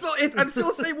 Exactly. I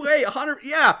feel the same way. 100.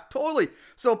 Yeah, totally.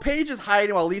 So Paige is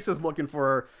hiding while Lisa's looking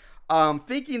for her,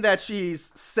 thinking that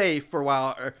she's safe for a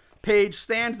while. Paige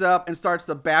stands up and starts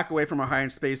to back away from her hiding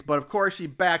space, but of course she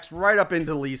backs right up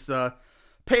into Lisa.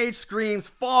 Paige screams,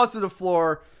 falls to the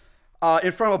floor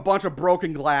in front of a bunch of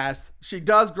broken glass. She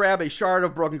does grab a shard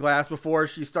of broken glass before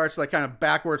she starts to kind of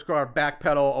backwards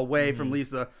backpedal away from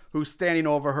Lisa, who's standing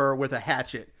over her with a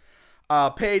hatchet.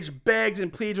 Paige begs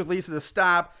and pleads with Lisa to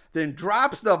stop, then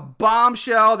drops the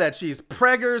bombshell that she's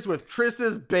preggers with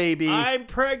Chris's baby. I'm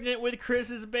pregnant with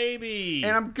Chris's baby.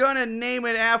 And I'm gonna name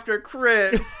it after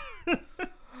Chris.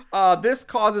 This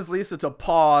causes Lisa to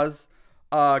pause.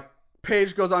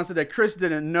 Paige goes on to say that Chris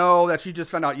didn't know, that she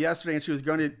just found out yesterday, and she's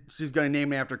gonna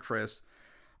name it after Chris.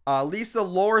 Lisa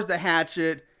lowers the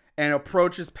hatchet and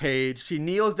approaches Paige. She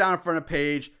kneels down in front of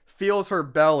Paige, feels her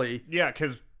belly. Yeah,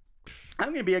 because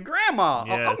I'm gonna be a grandma.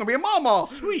 Yeah. I'm gonna be a mama.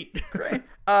 Sweet. Great.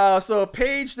 So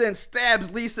Paige then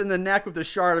stabs Lisa in the neck with a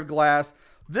shard of glass.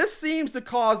 This seems to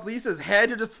cause Lisa's head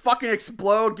to just fucking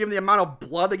explode, given the amount of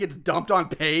blood that gets dumped on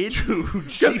Paige. Dude,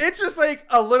 'Cause it's just like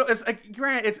a little. It's like,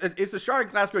 granted, it's a shard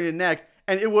of glass going to your neck,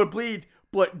 and it would bleed.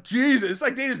 But Jesus, it's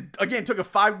like they just again took a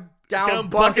 5-gallon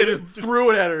bucket and just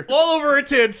threw it at her, all over her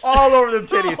tits. all over them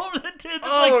titties. All over the tits. It's,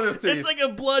 All like, over the titties. it's like a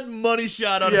blood money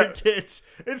shot on Yeah. her tits.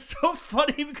 It's so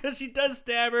funny because she does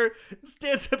stab her,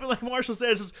 stands up, and like Marshall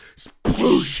says, just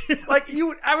sploosh. Like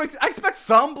I expect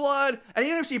some blood, and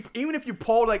even if you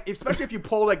pull like, especially if you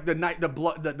pull like the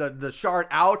blood, the shard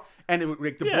out, and it would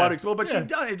make the Yeah, blood explode. But yeah. she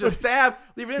doesn't. It just stab,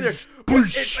 leave it in there. But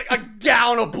it's like a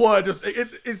gallon of blood. Just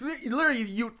it's literally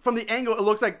you from the angle. It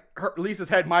looks like Lisa's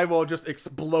head might well just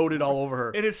exploded all over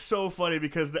her. And it's so funny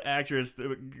because the actress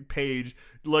Paige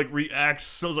like reacts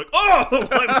so like, oh, like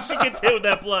when she gets hit with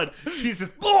that blood, she's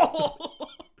just oh,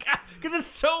 because it's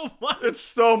so much. It's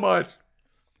so much.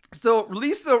 So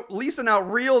Lisa now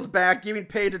reels back, giving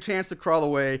Paige a chance to crawl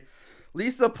away.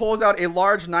 Lisa pulls out a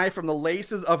large knife from the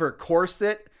laces of her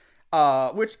corset,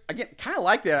 which again, kind of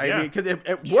like that. Yeah. I mean, because it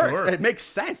works. Sure. It makes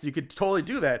sense. You could totally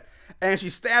do that. And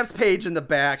she stabs Paige in the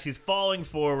back. She's falling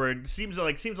forward. Seems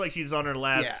like she's on her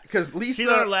last. Yeah, because Lisa. She's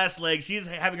on her last leg. She's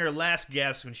having her last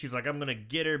gasp when she's like, "I'm gonna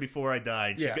get her before I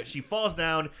die." Yeah. She falls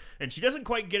down and she doesn't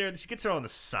quite get her. She gets her on the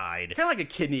side. Kind of like a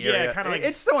kidney Yeah, area. kinda like-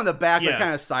 It's still in the back, Yeah. but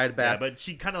kind of side back. Yeah, but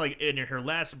she kind of like in her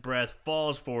last breath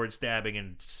falls forward, stabbing,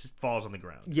 and falls on the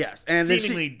ground. Yes, and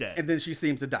Seemingly then dead. And then she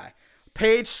seems to die.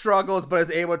 Paige struggles, but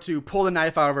is able to pull the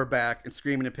knife out of her back and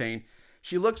screaming in pain.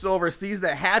 She looks over, sees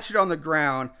the hatchet on the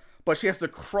ground, but she has to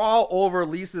crawl over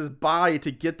Lisa's body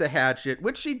to get the hatchet,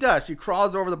 which she does. She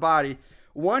crawls over the body.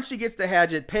 Once she gets the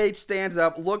hatchet, Paige stands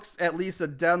up, looks at Lisa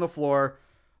dead on the floor,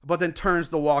 but then turns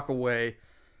to walk away.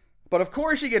 But of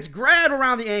course, she gets grabbed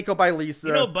around the ankle by Lisa.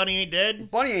 You know, Bunny ain't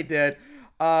dead. Bunny ain't dead.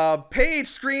 Paige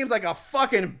screams like a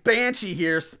fucking banshee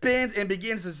here, spins, and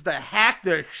begins just to hack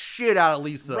the shit out of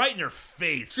Lisa. Right in her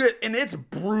face. Shit, and it's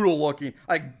brutal looking.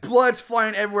 Like, blood's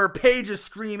flying everywhere. Paige is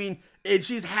screaming, and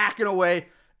she's hacking away.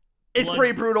 It's Blood-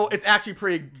 pretty brutal. It's actually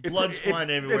pretty. Blood's flying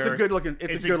everywhere. It's a good looking.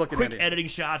 It's a good looking quick ending. editing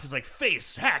shots. It's like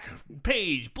face, hack,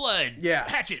 Paige, blood, Yeah.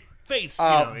 hatchet, face.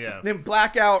 Yeah. Then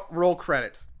blackout roll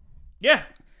credits. Yeah.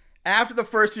 After the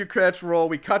first few credits roll,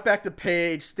 we cut back to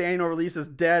Paige standing over Lisa's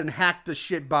dead and hacked the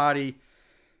shit body.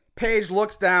 Paige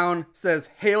looks down, says,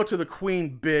 "Hail to the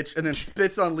queen, bitch," and then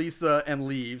spits on Lisa and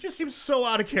leaves. Just seems so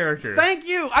out of character. Thank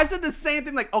you. I said the same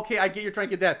thing. Like, okay, I get you're trying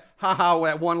to get that haha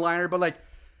that one liner, but like,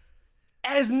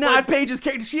 that is not Paige's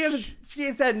character. She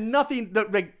has had nothing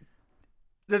that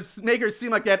make her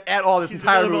seem like that at all this She's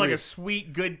entire been movie. like a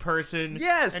sweet, good person.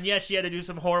 Yes. And yes, she had to do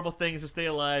some horrible things to stay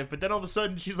alive. But then all of a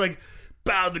sudden, she's like,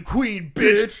 "Bow to the queen,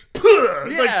 bitch." Puh!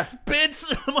 Yeah. Like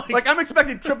spits. I'm like I'm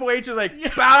expecting Triple H to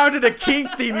like bow to the King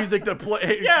theme music to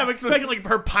play. yeah, I'm expecting like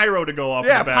her pyro to go off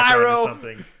Yeah, in the background pyro. or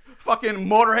something. Fucking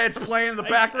Motorhead's playing in the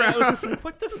background. I was just like,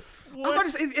 what the? I thought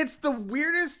it's the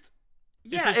weirdest.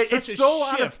 Yeah, It's it's such a so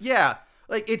out of shift. yeah.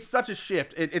 Like it's such a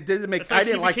shift. It didn't make. It's like I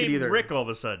didn't she like it became either. Rick all of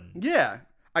a sudden. Yeah,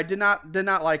 I did not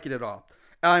like it at all.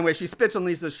 Anyway, she spits on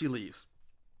Lisa. She leaves.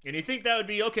 And you think that would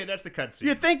be okay? That's the cutscene.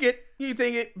 You think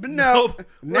it, but no. Nope.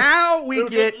 Now we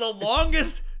get the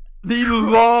longest. the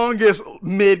longest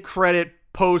mid-credit,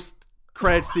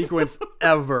 post-credit sequence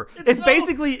ever. It's so-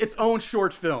 basically its own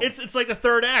short film. It's like the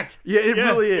third act. Yeah, it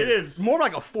really is. It is. More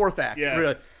like a fourth act. Yeah.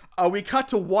 Really. We cut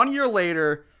to 1 year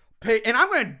later, and I'm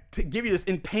going to give you this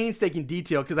in painstaking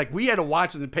detail because like we had to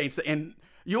watch this in painstaking, and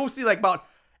you'll see like about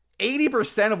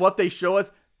 80% of what they show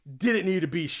us didn't need to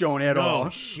be shown at all. Oh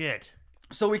shit.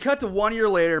 So we cut to 1 year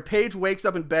later. Paige wakes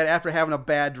up in bed after having a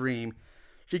bad dream.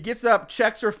 She gets up,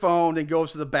 checks her phone, and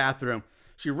goes to the bathroom.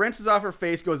 She rinses off her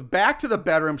face, goes back to the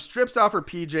bedroom, strips off her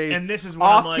PJs, And this is when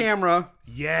off I'm like, camera.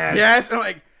 Yes. Yes,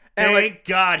 and Thank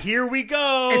God. Here we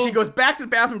go. and she goes back to the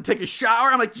bathroom to take a shower.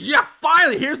 I'm like, yeah,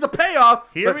 finally, here's the payoff.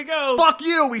 Here But we go. Fuck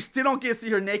you. We still don't get to see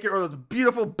her naked or those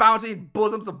beautiful, bouncy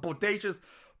bosoms of bodacious.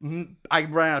 I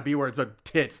ran out of B words, but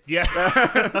tits. Yeah.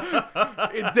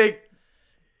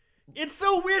 It's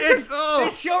so weird. It's- 'Cause oh. they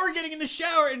show her getting in the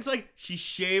shower, and it's like she's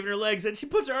shaving her legs, and she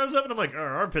puts her arms up, and I'm like, her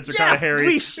armpits are kind Yeah, of hairy.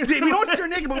 we don't see her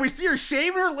naked, but we see her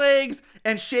shaving her legs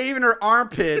and shaving her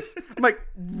armpits. I'm like,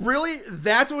 really?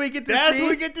 That's what we get to That's see?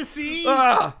 what we get to see.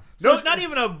 Ugh. No, So- not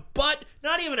even a butt,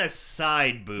 not even a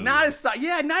side boob. Not a side.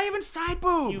 Yeah, not even side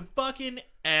boob. You fucking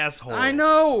asshole. I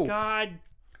know. God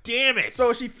damn it.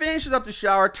 So she finishes up the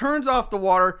shower, turns off the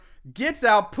water, gets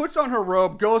out, puts on her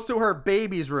robe, goes to her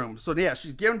baby's room. So yeah,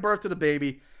 she's giving birth to the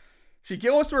baby. She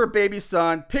goes to her baby's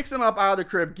son, picks him up out of the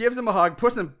crib, gives him a hug,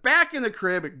 puts him back in the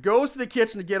crib, goes to the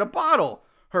kitchen to get a bottle.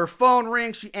 Her phone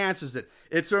rings. She answers it.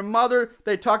 It's her mother.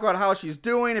 They talk about how she's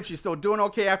doing, if she's still doing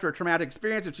okay after a traumatic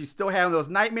experience, if she's still having those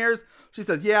nightmares. She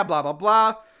says, yeah, blah, blah,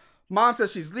 blah. Mom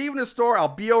says she's leaving the store. I'll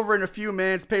be over in a few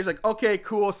minutes. Paige's like, okay,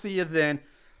 cool. See you then.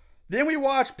 Then we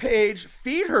watch Paige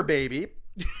feed her baby.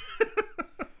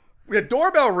 The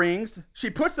doorbell rings. She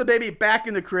puts the baby back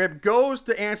in the crib, goes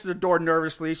to answer the door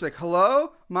nervously. She's like,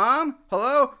 hello, Mom?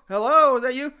 Hello? Hello? Is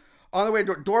that you? On the way,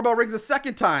 doorbell rings a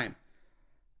second time.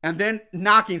 And then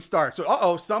knocking starts.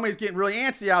 So, somebody's getting really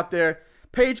antsy out there.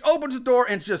 Paige opens the door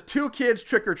and it's just two kids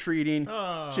trick-or-treating.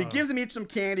 Oh. She gives them each some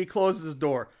candy, closes the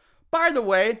door. By the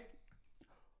way,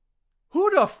 who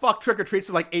the fuck trick-or-treats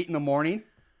at like 8 in the morning?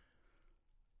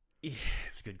 Yeah,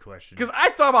 it's a good question. Because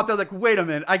I thought about that, like, wait a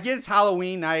minute. I get it's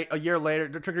Halloween night a year later,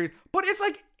 the trick-or-treat, but it's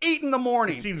like 8 in the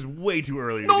morning. It seems way too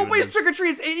early. Nobody's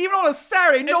trick-or-treats 8, even on a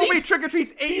Saturday. Nobody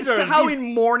trick-or-treats 8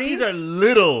 Halloween morning. These are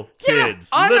little kids.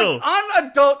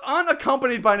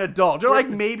 Unaccompanied by an adult. They're like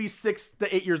maybe 6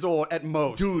 to 8 years old at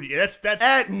most. Dude, that's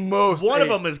at most. One 8. of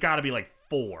them has got to be like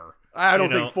 4. I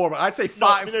don't think 4, but I'd say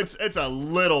 5. No, it's a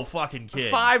little fucking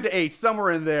kid. 5 to 8, somewhere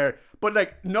in there. But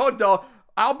like no adult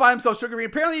out by himself trick-or-treating.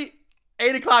 Apparently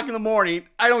 8 o'clock in the morning.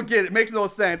 I don't get it. It makes no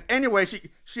sense. Anyway,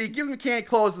 she gives me candy,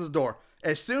 closes the door.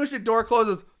 As soon as the door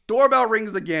closes, doorbell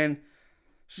rings again.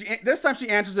 This time she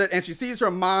answers it, and she sees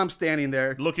her mom standing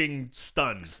there. Looking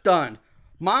stunned.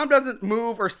 Mom doesn't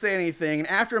move or say anything, and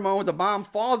after a moment, the mom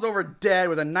falls over dead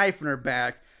with a knife in her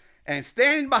back. And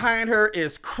standing behind her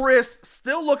is Chris,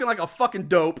 still looking like a fucking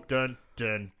dope. Dun,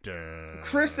 dun, dun.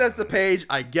 Chris says to Paige,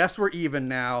 I guess we're even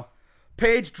now.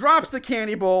 Paige drops the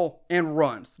candy bowl and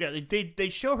runs. Yeah, they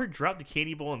show her drop the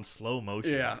candy bowl in slow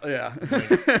motion. Yeah.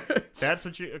 Like, that's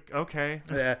what you... Okay.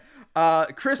 Yeah.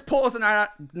 Chris pulls a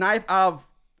knife out of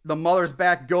the mother's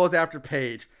back, goes after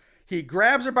Paige. He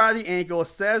grabs her by the ankle,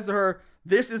 says to her,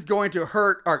 this is going to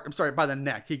hurt... by the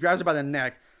neck. He grabs her by the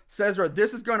neck, says to her,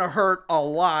 this is going to hurt a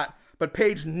lot. But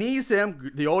Paige knees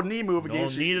him. The old knee move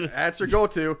again. That's her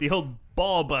go-to. The old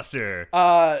ball buster.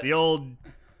 The old...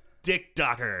 Dick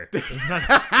Docker.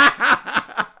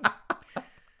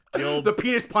 The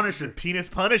penis punisher. Penis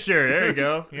punisher. There you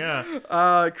go.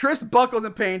 Yeah. Chris buckles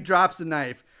in pain, drops the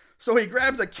knife. So he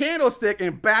grabs a candlestick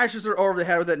and bashes her over the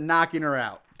head with it, knocking her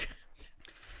out.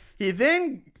 He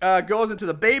then goes into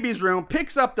the baby's room,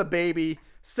 picks up the baby,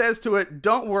 says to it,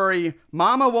 don't worry,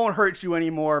 Mama won't hurt you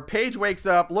anymore. Paige wakes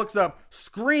up, looks up,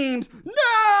 screams,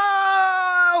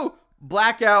 no!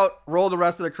 Blackout, roll the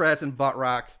rest of the credits and butt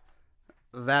rock.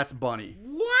 That's Bunny.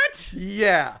 What?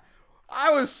 Yeah.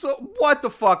 I was so... What the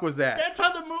fuck was that? That's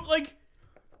how the movie... Like,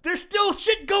 there's still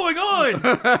shit going on.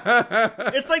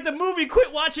 It's like the movie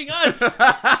Quit Watching Us.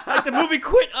 Like the movie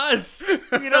Quit Us.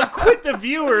 Quit the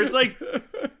viewer. It's like...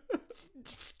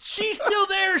 She's still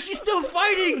there. She's still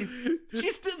fighting.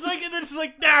 She's still... It's like... And then it's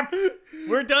like, nah,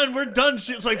 we're done.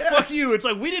 It's like, fuck you. It's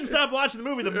like, we didn't stop watching the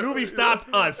movie. The movie stopped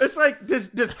us. It's like,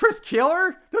 does Chris kill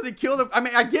her? Does he kill the... I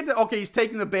mean, I get that, okay, he's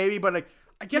taking the baby, but like...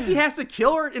 I guess he has to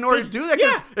kill her in order to do that.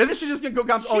 Yeah. Isn't she just going to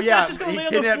go... She's not just going to lay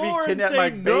on the floor and say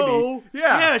no.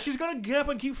 Yeah. She's going to get up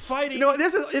and keep fighting.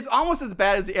 It's almost as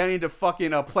bad as the ending to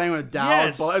fucking Playing with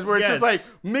Dolls. Yes. Where it's just like,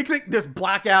 mixing this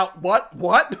blackout. What?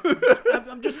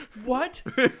 I'm just... What?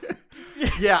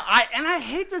 Yeah, I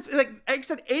hate this. Like I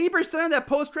said, 80% of that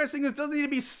post-credit thing doesn't need to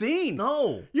be seen.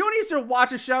 No. You don't need to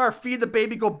watch a shower, feed the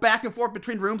baby, go back and forth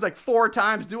between rooms like 4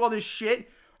 times, do all this shit.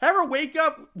 Have her wake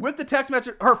up with the text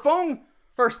message. Her phone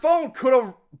could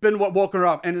have been what woke her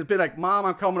up, and it'd been like, Mom,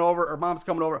 I'm coming over, or Mom's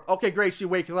coming over. Okay, great. She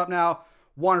wakes up now.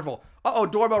 Wonderful.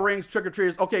 Doorbell rings,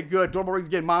 trick-or-treaters. Okay, good. Doorbell rings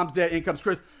again. Mom's dead. In comes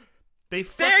Chris.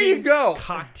 There you go.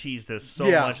 Cock tease this so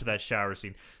much with that shower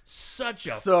scene. Such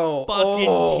a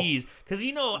tease. Because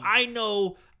I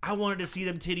know I wanted to see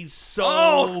them titties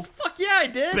so fuck yeah, I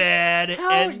did. Bad.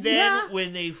 Hell and then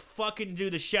when they fucking do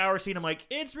the shower scene, I'm like,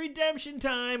 it's redemption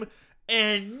time.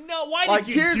 And no, why did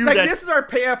you do that? This is our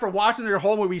payoff for watching your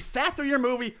whole movie. We sat through your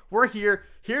movie. We're here.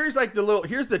 Here's like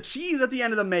here's the cheese at the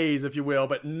end of the maze, if you will.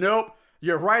 But nope.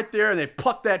 You're right there, and they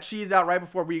pluck that cheese out right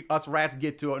before us rats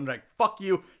get to it, and like, fuck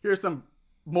you. Here's some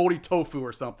moldy tofu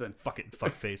or something. Fucking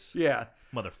fuckface. Yeah.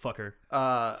 Motherfucker.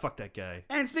 Fuck that guy.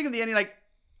 And speaking of the ending, like,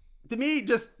 to me,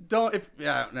 just don't.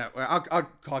 I'll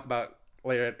talk about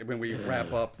later when we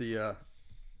wrap up on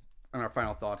our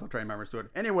final thoughts. I'll try and remember to it.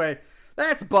 Anyway,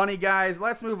 that's Bunny, guys.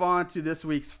 Let's move on to this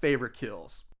week's favorite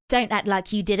kills. Don't act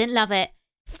like you didn't love it.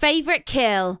 Favorite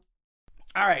kill.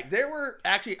 All right, there were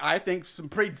actually, I think, some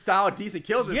pretty solid, decent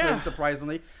kills this week,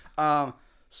 surprisingly.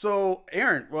 So,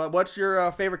 Aaron, what's your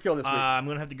favorite kill this week? I'm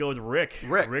going to have to go with Rick.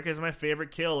 Rick is my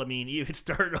favorite kill. I mean, it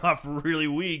started off really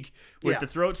weak with the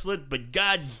throat slit, but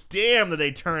god damn did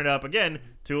they turn it up again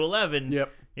to 11.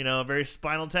 Yep. You know, very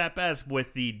Spinal Tap-esque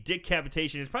with the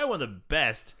decapitation. It's probably one of the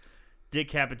best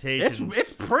decapitations.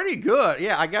 It's pretty good.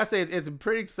 Yeah, I gotta say it's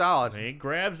pretty solid. He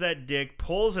grabs that dick,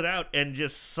 pulls it out, and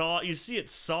just you see it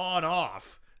sawing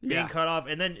off, being cut off,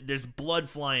 and then there's blood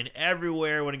flying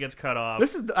everywhere when it gets cut off.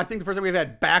 This is, I think, the first time we've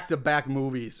had back-to-back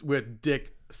movies with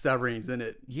dick severings in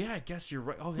it. Yeah, I guess you're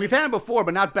right. Oh, We've had them before,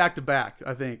 but not back-to-back,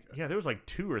 I think. Yeah, there was like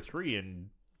 2 or 3 in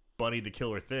Bunny the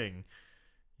Killer Thing.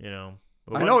 You know.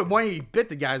 I know when he bit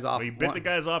the guys off. He bit the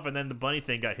guys off, and then the bunny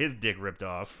thing got his dick ripped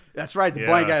off. That's right. The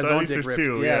bunny guy's so own dick ripped.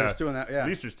 Yeah, there's 2 in that. Yeah. At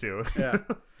least there's 2. Yeah.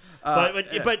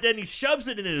 But then he shoves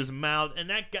it in his mouth, and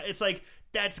that guy, it's like,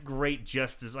 that's great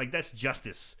justice. Like, that's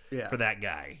justice for that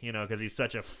guy, you know, because he's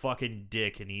such a fucking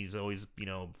dick, and he's always, you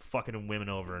know, fucking women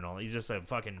over and all. He's just a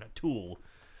fucking tool.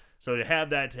 So to have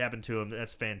that happen to him,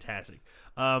 that's fantastic.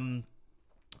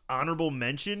 Honorable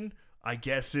mention, I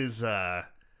guess, is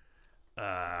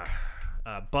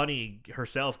Bunny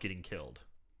herself getting killed.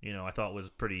 You know, I thought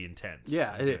was pretty intense.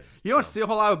 Yeah, it is. You don't see a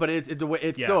whole lot of it, but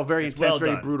it's still very intense, well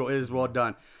very done. brutal. It is well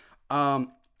done.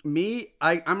 I'm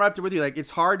right there with you. Like,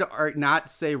 it's hard to not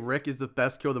say Rick is the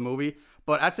best kill of the movie,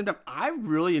 but at the same time, I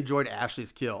really enjoyed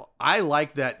Ashley's kill. I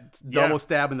like that double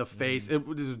stab in the face. It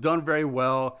was done very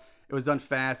well. It was done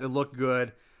fast. It looked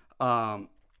good.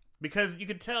 Because you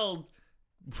could tell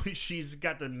she's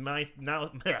got the knife in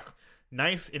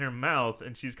her mouth,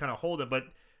 and she's kind of holding it, but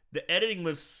the editing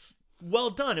was well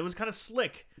done. It was kind of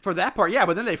slick. For that part, yeah,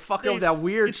 but then they fuck up with that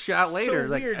weird shot later.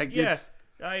 So like, weird. Yeah,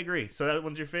 I agree. So that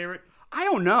one's your favorite? I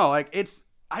don't know. Like, it's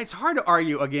hard to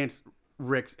argue against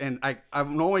Rick's, and I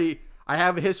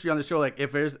have a history on the show. Like,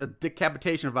 if there's a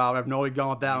decapitation involved, I've normally gone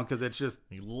with that one because it's just.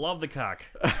 You love the cock.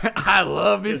 I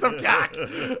love me some cock.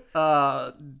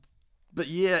 But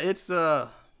yeah, it's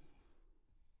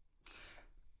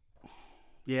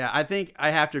yeah, I think I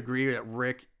have to agree that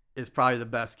Rick is probably the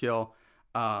best kill.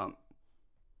 Although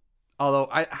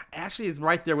Ashley is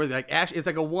right there with me. Like, Ashley, it's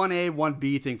like a 1A,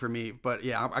 1B thing for me. But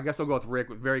yeah, I guess I'll go with Rick,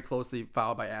 very closely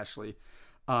followed by Ashley.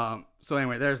 So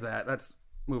anyway, there's that. Let's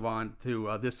move on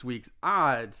to this week's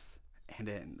odds and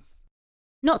ends.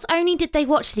 Not only did they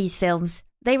watch these films,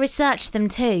 they researched them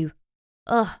too.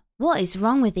 Ugh, what is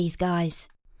wrong with these guys?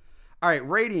 All right,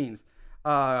 ratings.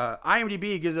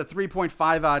 IMDb gives it a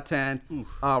 3.5 out of 10.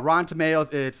 Rotten Tomatoes,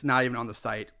 it's not even on the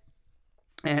site.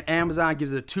 And Amazon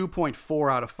gives it a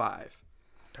 2.4 out of 5.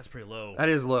 That's pretty low. That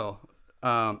is low.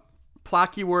 Plot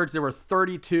keywords, there were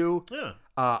 32. Yeah.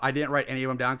 I didn't write any of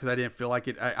them down because I didn't feel like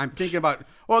it. I'm thinking about,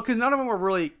 well, because none of them were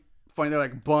really funny. They're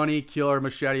like bunny, killer,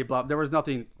 machete, blah. There was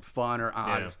nothing fun or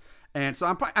odd. Yeah. And so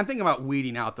I'm thinking about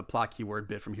weeding out the plot keyword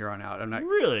bit from here on out. I'm not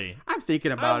really. I'm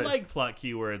thinking about it. I like plot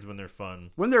keywords when they're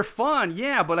fun. When they're fun,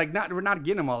 yeah, but like we're not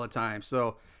getting them all the time.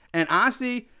 So, and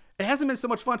honestly, it hasn't been so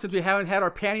much fun since we haven't had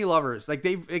our panty lovers. Like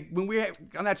when we had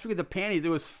on that trip with the panties, it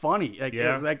was funny. Like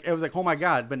it was like oh my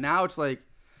god. But now it's like,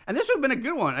 and this would have been a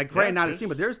good one. Like great, not a scene,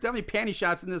 but there's definitely panty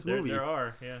shots in this movie. There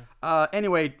are, yeah.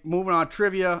 Anyway, moving on.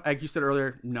 Trivia, like you said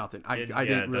earlier, nothing. I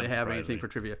didn't really have anything for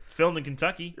trivia. It's filmed in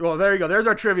Kentucky. Well, there you go. There's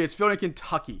our trivia. It's filmed in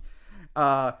Kentucky.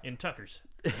 In Tuckers.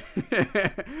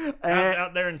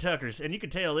 out there in Tuckers. And you can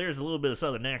tell there's a little bit of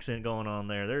southern accent going on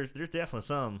there. There's definitely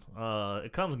some.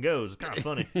 It comes and goes. It's kind of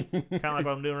funny. Kind of like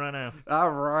what I'm doing right now.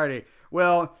 Alrighty.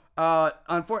 Well,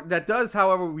 unfortunately, that does,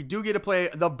 however, we do get to play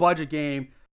the budget game.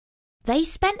 They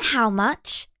spent how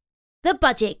much? The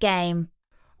budget game.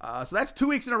 So that's 2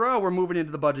 weeks in a row we're moving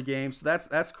into the budget game. So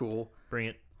that's cool. Bring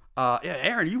it. Yeah,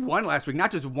 Aaron, you won last week. Not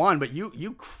just one, but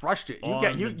you crushed it.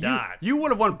 You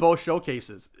would have won both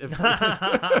showcases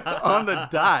on the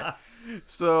dot.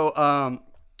 So, all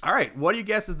right. What do you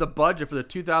guess is the budget for the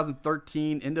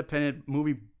 2013 independent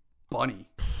movie Bunny?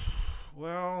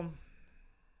 Well,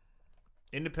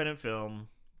 independent film.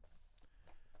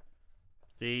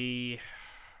 The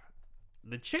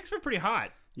chicks were pretty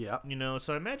hot. Yeah. You know,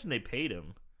 so I imagine they paid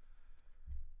him.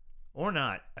 Or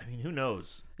not. I mean, who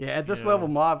knows? Yeah, at this level,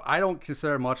 Mob, I don't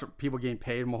consider much people getting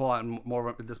paid. A whole lot more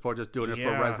at this point, just doing it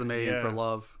for a resume and for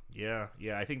love. Yeah,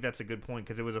 I think that's a good point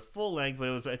because it was a full length, but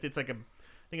it's like I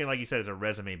think, like you said, it's a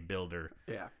resume builder.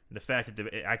 Yeah. And the fact that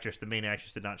the main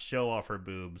actress, did not show off her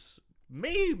boobs,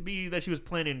 maybe that she was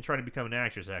planning on trying to become an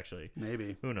actress. Actually,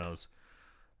 maybe. Who knows?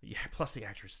 Yeah. Plus, the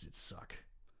actress did suck.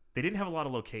 They didn't have a lot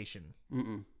of location.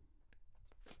 I'm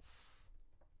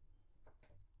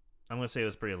going to say it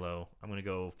was pretty low. I'm going to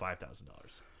go $5,000.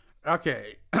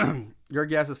 Okay. Your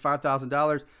guess is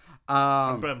 $5,000. But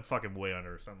I'm fucking way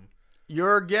under or something.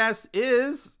 Your guess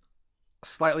is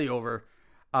slightly over.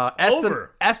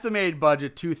 Over? Estimated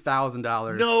budget,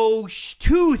 $2,000. No,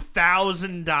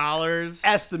 $2,000?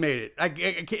 Estimated.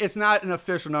 It's not an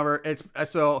official number.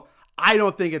 So I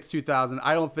don't think it's 2000.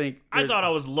 I don't think. I thought I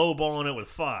was lowballing it with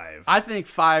 5. I think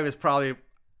 5 is probably.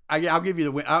 I'll give you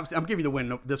the win. I'm giving you the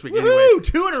win this week. Woohoo! Anyway.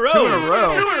 2 in a row. 2 in a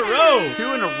row. 2 in a row. 2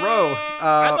 in a row.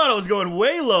 I thought I was going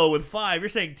way low with 5. You're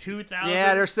saying 2000?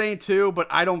 Yeah, they're saying 2, but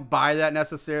I don't buy that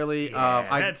necessarily.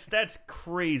 Yeah, that's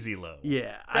crazy low.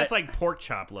 Yeah, That's like pork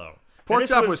chop low. Pork And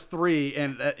this chop was 3,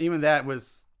 and even that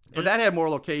was. But that had more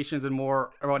locations and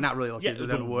more. Well, not really locations the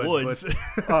than woods. woods.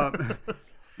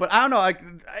 But I don't know. Like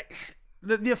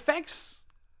the effects.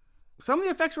 Some of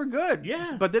the effects were good.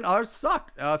 Yeah. But then others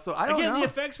sucked. So I don't know. Again, the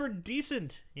effects were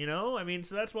decent. I mean,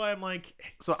 so that's why I'm like.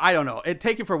 So I don't know.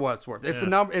 Take it for what it's worth. It's the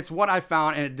number. It's what I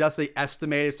found, and it does say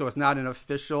estimated, so it's not an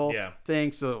official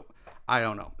thing. So I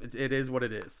don't know. It is what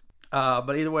it is.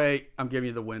 But either way, I'm giving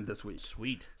you the win this week.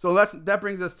 Sweet. So that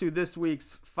brings us to this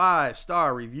week's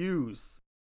 5-star reviews.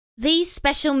 These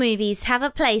special movies have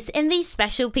a place in these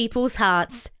special people's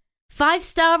hearts.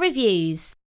 5-star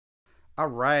reviews. All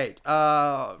right.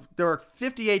 There are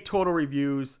 58 total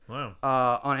reviews Wow.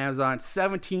 on Amazon.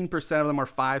 17% of them are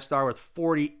 5-star, with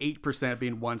 48%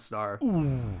 being 1-star.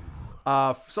 Ooh.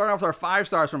 Starting off with our 5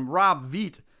 stars from Rob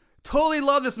Veet. Totally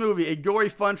love this movie. A gory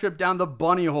fun trip down the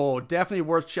bunny hole. Definitely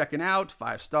worth checking out.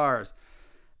 5 stars.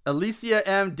 Alicia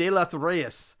M. De Los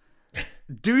Reyes.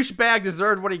 Douchebag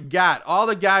deserved what he got. All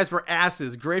the guys were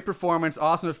asses. Great performance.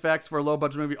 Awesome effects for a low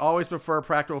budget movie. Always prefer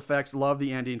practical effects. Love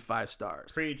the ending. 5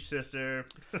 stars. Preach, sister.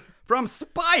 From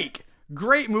Spike.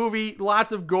 Great movie.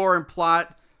 Lots of gore and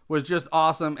plot. Was just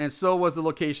awesome. And so was the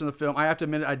location of the film. I have to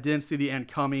admit, I didn't see the end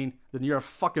coming. Then you're a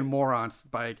fucking moron,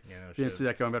 Spike. Yeah, no didn't shit. see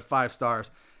that coming, but 5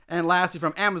 stars. And lastly,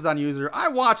 from Amazon user, I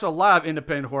watch a lot of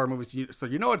independent horror movies, so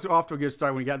you know it's off to a good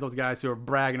start when you got those guys who are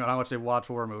bragging on how much they watch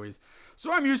horror movies.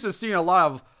 So I'm used to seeing a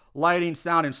lot of lighting,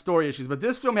 sound, and story issues, but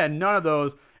this film had none of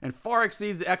those and far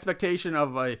exceeds the expectation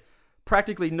of a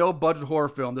practically no-budget horror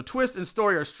film. The twists and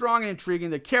story are strong and intriguing.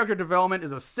 The character development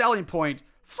is a selling point.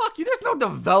 Fuck you, there's no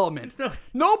development.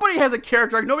 Nobody has a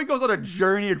character. Nobody goes on a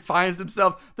journey and finds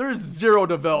themselves. There's zero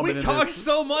development We in talk this.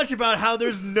 so much about how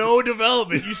there's no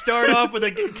development. You start off with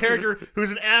a character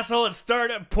who's an asshole at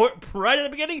right at the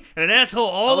beginning, and an asshole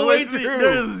all the way through.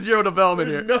 There's zero development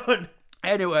There's here. none.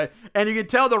 Anyway, and you can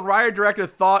tell the writer-director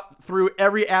thought through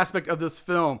every aspect of this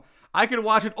film. I could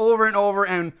watch it over and over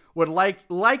and would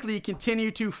likely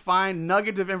continue to find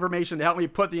nuggets of information to help me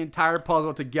put the entire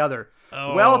puzzle together.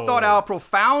 Oh. Well thought out,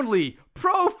 profoundly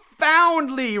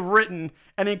written,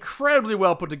 and incredibly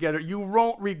well put together. You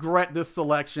won't regret this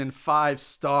selection. 5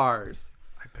 stars.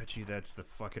 I bet you that's the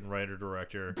fucking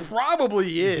writer-director.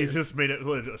 Probably is. He's just made it.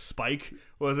 What, a Spike?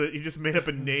 Was it? He just made up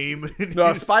a name.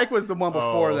 No, Spike was the one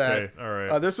before okay. that. All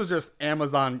right. This was just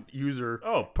Amazon user.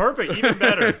 Oh, perfect. Even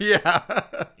better. Yeah.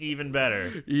 Even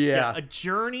better. Yeah. A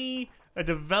journey, a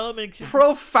development.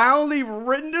 Profoundly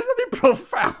written. There's nothing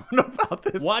profound about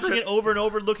this. Watching script. it over and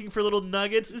over, looking for little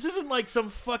nuggets. This isn't like some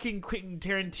fucking Quentin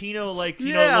Tarantino, like,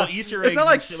 you know, Yeah. little Easter eggs. It's not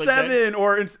like and shit like that. Seven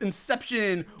or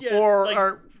Inception Yeah, or, like-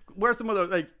 or where's some other,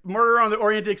 like Murder on the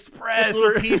Orient Express. Just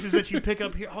little or, pieces that you pick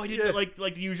up here. Oh, I didn't Yeah.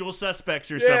 like The Usual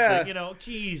Suspects or Yeah. something. You know,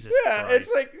 Jesus Yeah, Christ.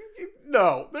 it's like,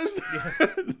 no, there's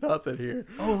nothing here.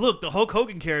 Oh, look, the Hulk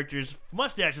Hogan character's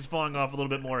mustache is falling off a little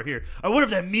bit more here. I wonder if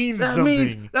that means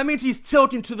something. That means he's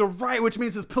tilting to the right, which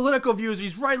means his political views,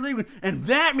 he's right-leaning, and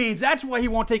that's why he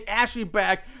won't take Ashley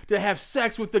back to have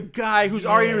sex with the guy who's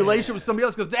already in a relationship with somebody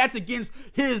else, because that's against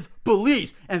his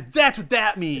beliefs, and that's what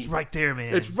that means. It's right there,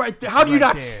 man. It's right there. How do you right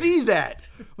not there. see that?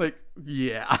 Like,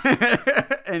 yeah.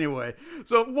 Anyway,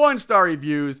 so 1-star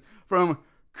reviews from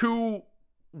Kuwabara.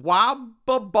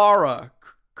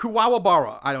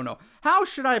 I don't know. How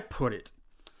should I put it?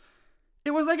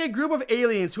 It was like a group of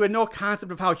aliens who had no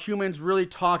concept of how humans really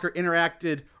talked or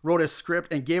interacted, wrote a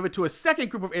script, and gave it to a second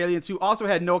group of aliens who also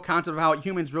had no concept of how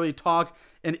humans really talked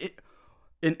and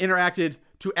interacted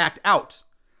to act out.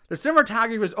 The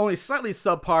cinematography was only slightly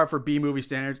subpar for B-movie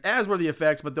standards, as were the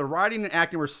effects, but the writing and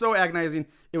acting were so agonizing,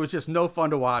 it was just no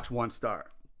fun to watch. 1 star.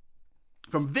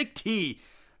 From Vic T.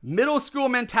 Middle school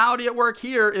mentality at work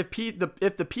here. If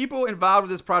the people involved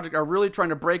with this project are really trying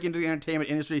to break into the entertainment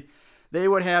industry, they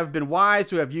would have been wise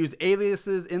to have used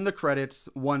aliases in the credits.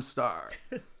 1 star.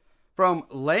 From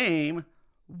Lame.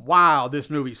 Wow, this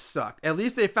movie sucked. At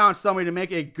least they found somebody to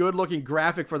make a good-looking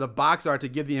graphic for the box art to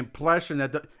give the impression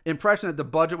that the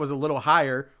budget was a little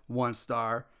higher. 1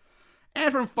 star. And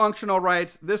from Functional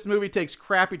Rights, this movie takes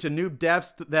Crappy to new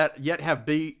depths that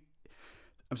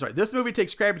This movie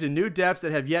takes Crappy to new depths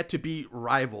that have yet to be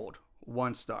rivaled.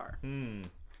 1 star.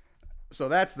 So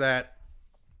that's that.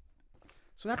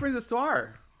 So that brings us to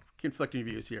our conflicting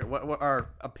views here. What are our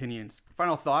opinions?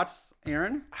 Final thoughts,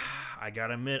 Aaron? I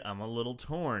gotta admit, I'm a little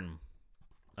torn.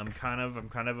 I'm kind of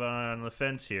on the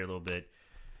fence here a little bit.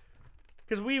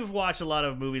 Because we've watched a lot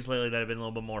of movies lately that have been a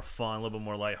little bit more fun, a little bit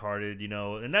more lighthearted,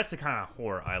 and that's the kind of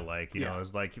horror I like, you know.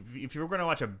 It's like, if you're going to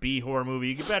watch a B-horror movie,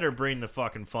 you better bring the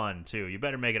fucking fun, too. You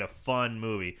better make it a fun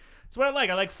movie. That's what I like.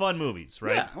 I like fun movies,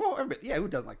 right? Yeah, well, who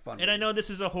doesn't like fun And I know this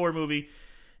is a horror movie,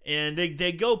 and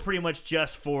they go pretty much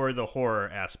just for the horror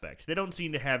aspect. They don't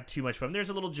seem to have too much fun. There's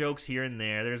a little jokes here and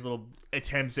there. There's little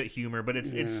attempts at humor, but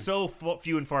it's so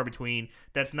few and far between.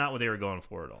 That's not what they were going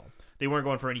for at all. They weren't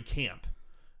going for any camp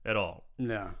at all.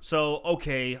 No. So,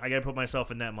 okay, I gotta put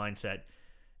myself in that mindset.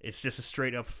 It's just a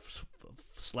straight up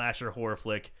slasher horror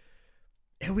flick.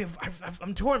 And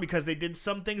I'm torn because they did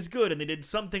some things good and they did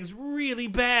some things really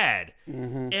bad.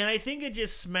 Mm-hmm. And I think it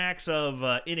just smacks of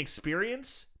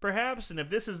inexperience, perhaps. And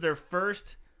if this is their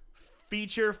first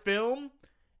feature film,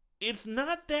 it's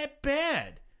not that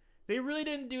bad. They really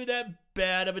didn't do that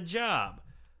bad of a job.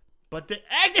 But the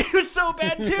acting was so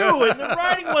bad too, and the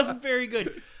writing wasn't very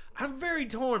good. I'm very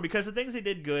torn because the things they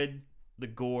did good, the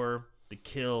gore, the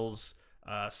kills,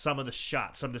 some of the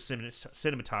shots, some of the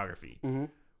cinematography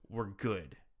were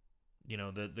good.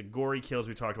 The gory kills,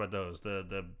 we talked about those.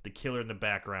 The killer in the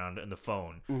background and the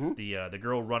phone. The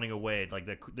girl running away. Like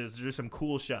there's just some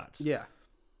cool shots. Yeah.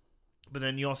 But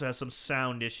then you also have some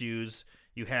sound issues.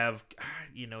 You have,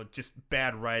 just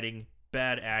bad writing,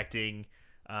 bad acting.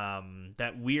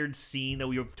 That weird scene that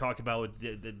we talked about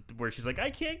with where she's like,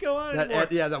 I can't go on anymore.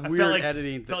 The weird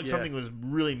editing. Felt like something was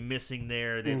really missing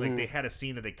there. They had a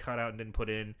scene that they cut out and didn't put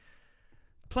in.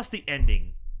 Plus the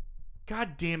ending.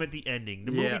 God damn it, the ending.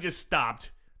 The movie just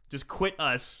stopped. Just quit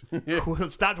us.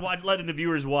 Stopped letting the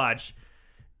viewers watch.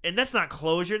 And that's not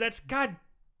closure. That's, God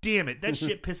damn it. That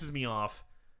shit pisses me off.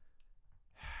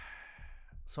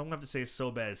 So I'm going to have to say it's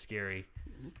so bad it's scary.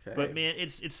 Okay. But, man,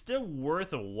 it's still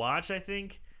worth a watch, I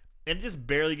think. And it just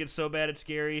barely gets so bad it's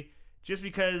scary. Just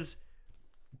because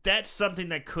that's something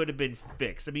that could have been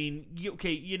fixed. I mean,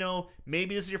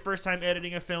 maybe this is your first time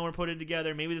editing a film or putting it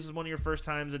together. Maybe this is one of your first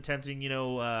times attempting,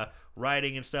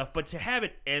 writing and stuff. But to have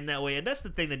it end that way, and that's the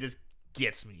thing that just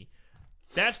gets me.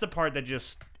 That's the part that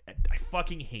I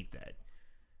fucking hate that.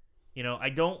 I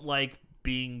don't like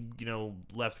being,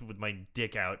 left with my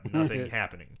dick out and nothing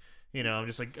happening. I'm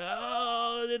just like,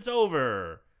 oh, it's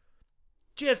over.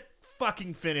 Just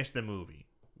fucking finish the movie.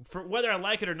 For whether I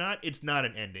like it or not, it's not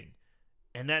an ending.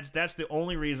 And that's the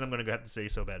only reason I'm going to have to say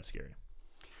so bad it's scary.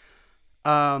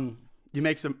 You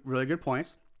make some really good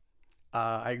points.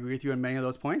 I agree with you on many of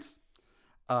those points.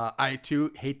 I,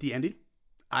 too, hate the ending.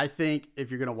 I think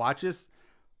if you're going to watch this,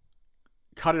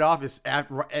 cut it off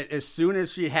as soon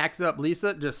as she hacks up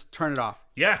Lisa, just turn it off.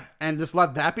 Yeah. And just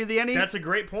let that be the ending. That's a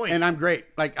great point. And I'm great.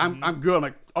 Like, I'm good. I'm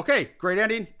like, okay, great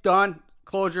ending, done,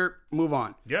 closure, move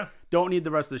on. Yeah. Don't need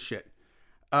the rest of this shit.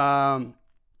 On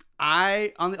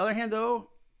the other hand, though,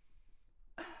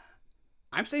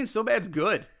 I'm saying so bad's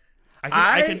good.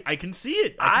 I can see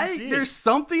it. There's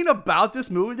something about this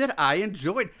movie that I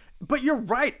enjoyed. But you're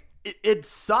right. It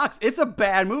sucks. It's a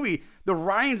bad movie. The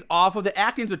writing's awful. The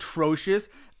acting's atrocious.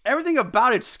 Everything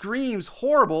about it screams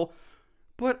horrible.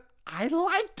 But I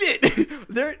liked it.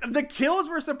 The kills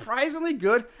were surprisingly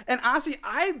good. And honestly,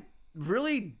 I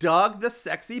really dug the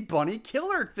sexy bunny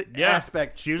killer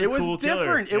aspect. She was a cool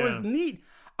different. Killer. It was neat.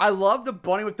 I love the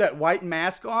bunny with that white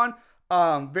mask on.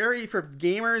 Very for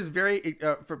gamers, very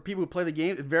for people who play the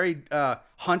game, very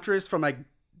Huntress from like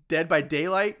Dead by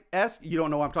Daylight-esque. You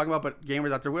don't know what I'm talking about, but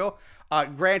gamers out there will.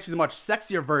 Granted, she's a much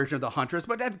sexier version of the Huntress,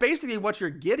 but that's basically what you're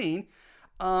getting.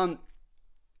 And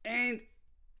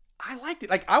I liked it.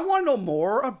 Like, I want to know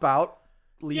more about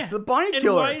Lisa the Bunny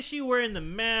Killer. And why is she wearing the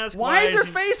mask? Why is her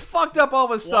face fucked up all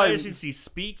of a sudden? Why isn't she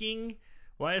speaking?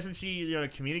 Why isn't she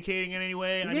communicating in any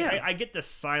way? I mean, I get the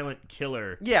silent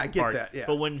killer. Yeah, I get part, that. Yeah.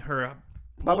 But when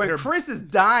when Chris is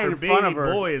dying in front of her, her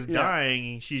baby boy is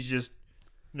dying, she's just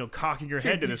cocking her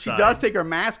head to the side. She does take her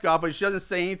mask off, but she doesn't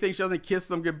say anything. She doesn't kiss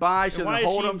them goodbye. She doesn't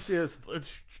hold them. She just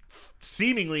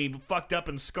seemingly fucked up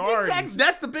and scarred. Exactly.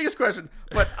 That's the biggest question.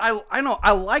 But I know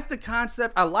I like the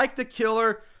concept. I like the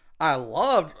killer. I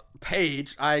loved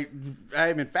Paige. I'm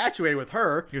infatuated with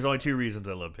her. There's only two reasons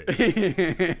I love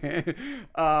Paige.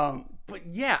 But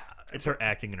yeah, it's her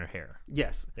acting and her hair.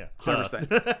 Yes. Yeah.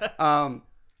 100%.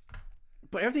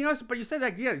 But everything else, but you said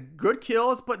like, yeah, good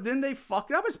kills, but then they fuck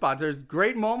it up in spots. There's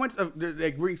great moments of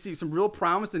like we see some real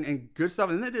promise and good stuff,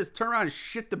 and then they just turn around and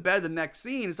shit the bed the next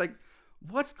scene. It's like,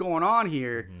 what's going on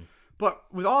here? Mm-hmm. But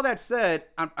with all that said,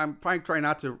 I'm probably trying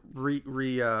not to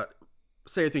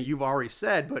say everything you've already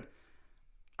said, but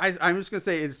I'm just gonna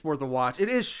say it's worth a watch. It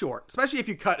is short, especially if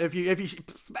you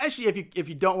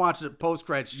don't watch the post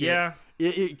credits. Yeah,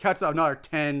 it cuts out another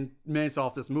 10 minutes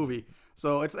off this movie.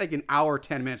 So it's like an hour,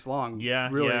 10 minutes long. Yeah,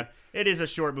 really. yeah. It is a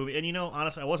short movie. And,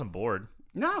 honestly, I wasn't bored.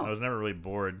 No. I was never really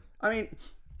bored. I mean,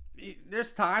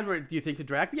 there's times where you think it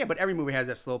drag, yeah, but every movie has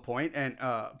that slow point, and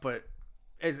but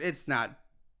it's not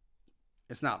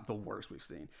the worst we've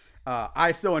seen.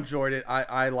 I still enjoyed it.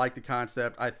 I like the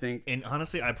concept. I think, And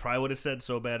honestly, I probably would have said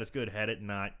so bad it's good had it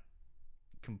not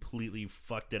completely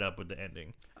fucked it up with the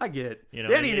ending. I get it.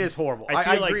 The ending is horrible. I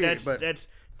feel like agree,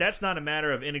 that's not a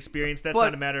matter of inexperience. That's But-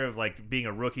 not a matter of like being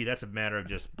a rookie. That's a matter of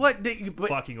just but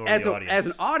fucking over as the a- audience. As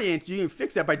an audience, you can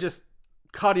fix that by just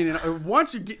cutting it. Or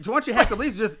once you have to at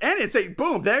least just end it and say,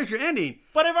 boom, there's your ending.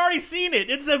 But I've already seen it.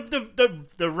 It's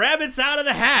the rabbit's out of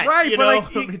the hat. Right, you but,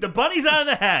 know? like, the bunny's out of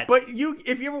the hat. But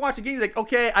if you ever watch a game, you're like,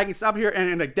 okay, I can stop here,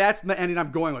 and like that's the ending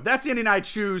I'm going with. That's the ending I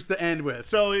choose to end with.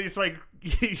 So it's like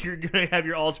you're gonna have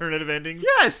your alternative endings.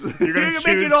 Yes, You're gonna make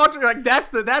choose- it alternate. Like that's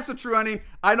the true ending.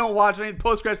 I don't watch any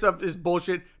post credit stuff. Is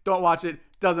bullshit. Don't watch it.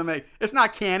 Doesn't make. It's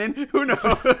not canon. Who knows?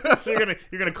 So you're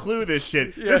gonna clue this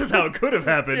shit. Yeah. This is how it could have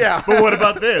happened. Yeah. But what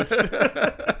about this?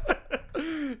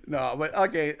 No, but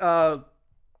okay.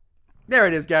 There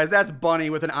it is, guys. That's Bunny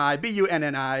with an I. Bunni.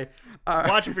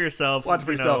 Watch it for yourself. Watch it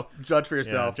for you yourself. know. Judge for Yeah,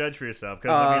 yourself. judge for yourself.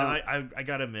 Because I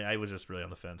gotta admit, I was just really on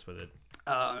the fence with it.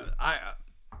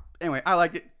 Anyway, I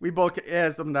like it. We both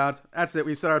had some doubts. That's it.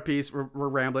 We said our piece. We're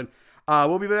rambling.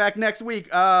 We'll be back next week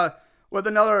with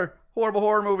another horrible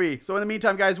horror movie. So in the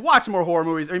meantime, guys, watch more horror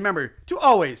movies. And remember to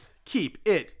always keep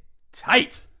it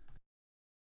tight.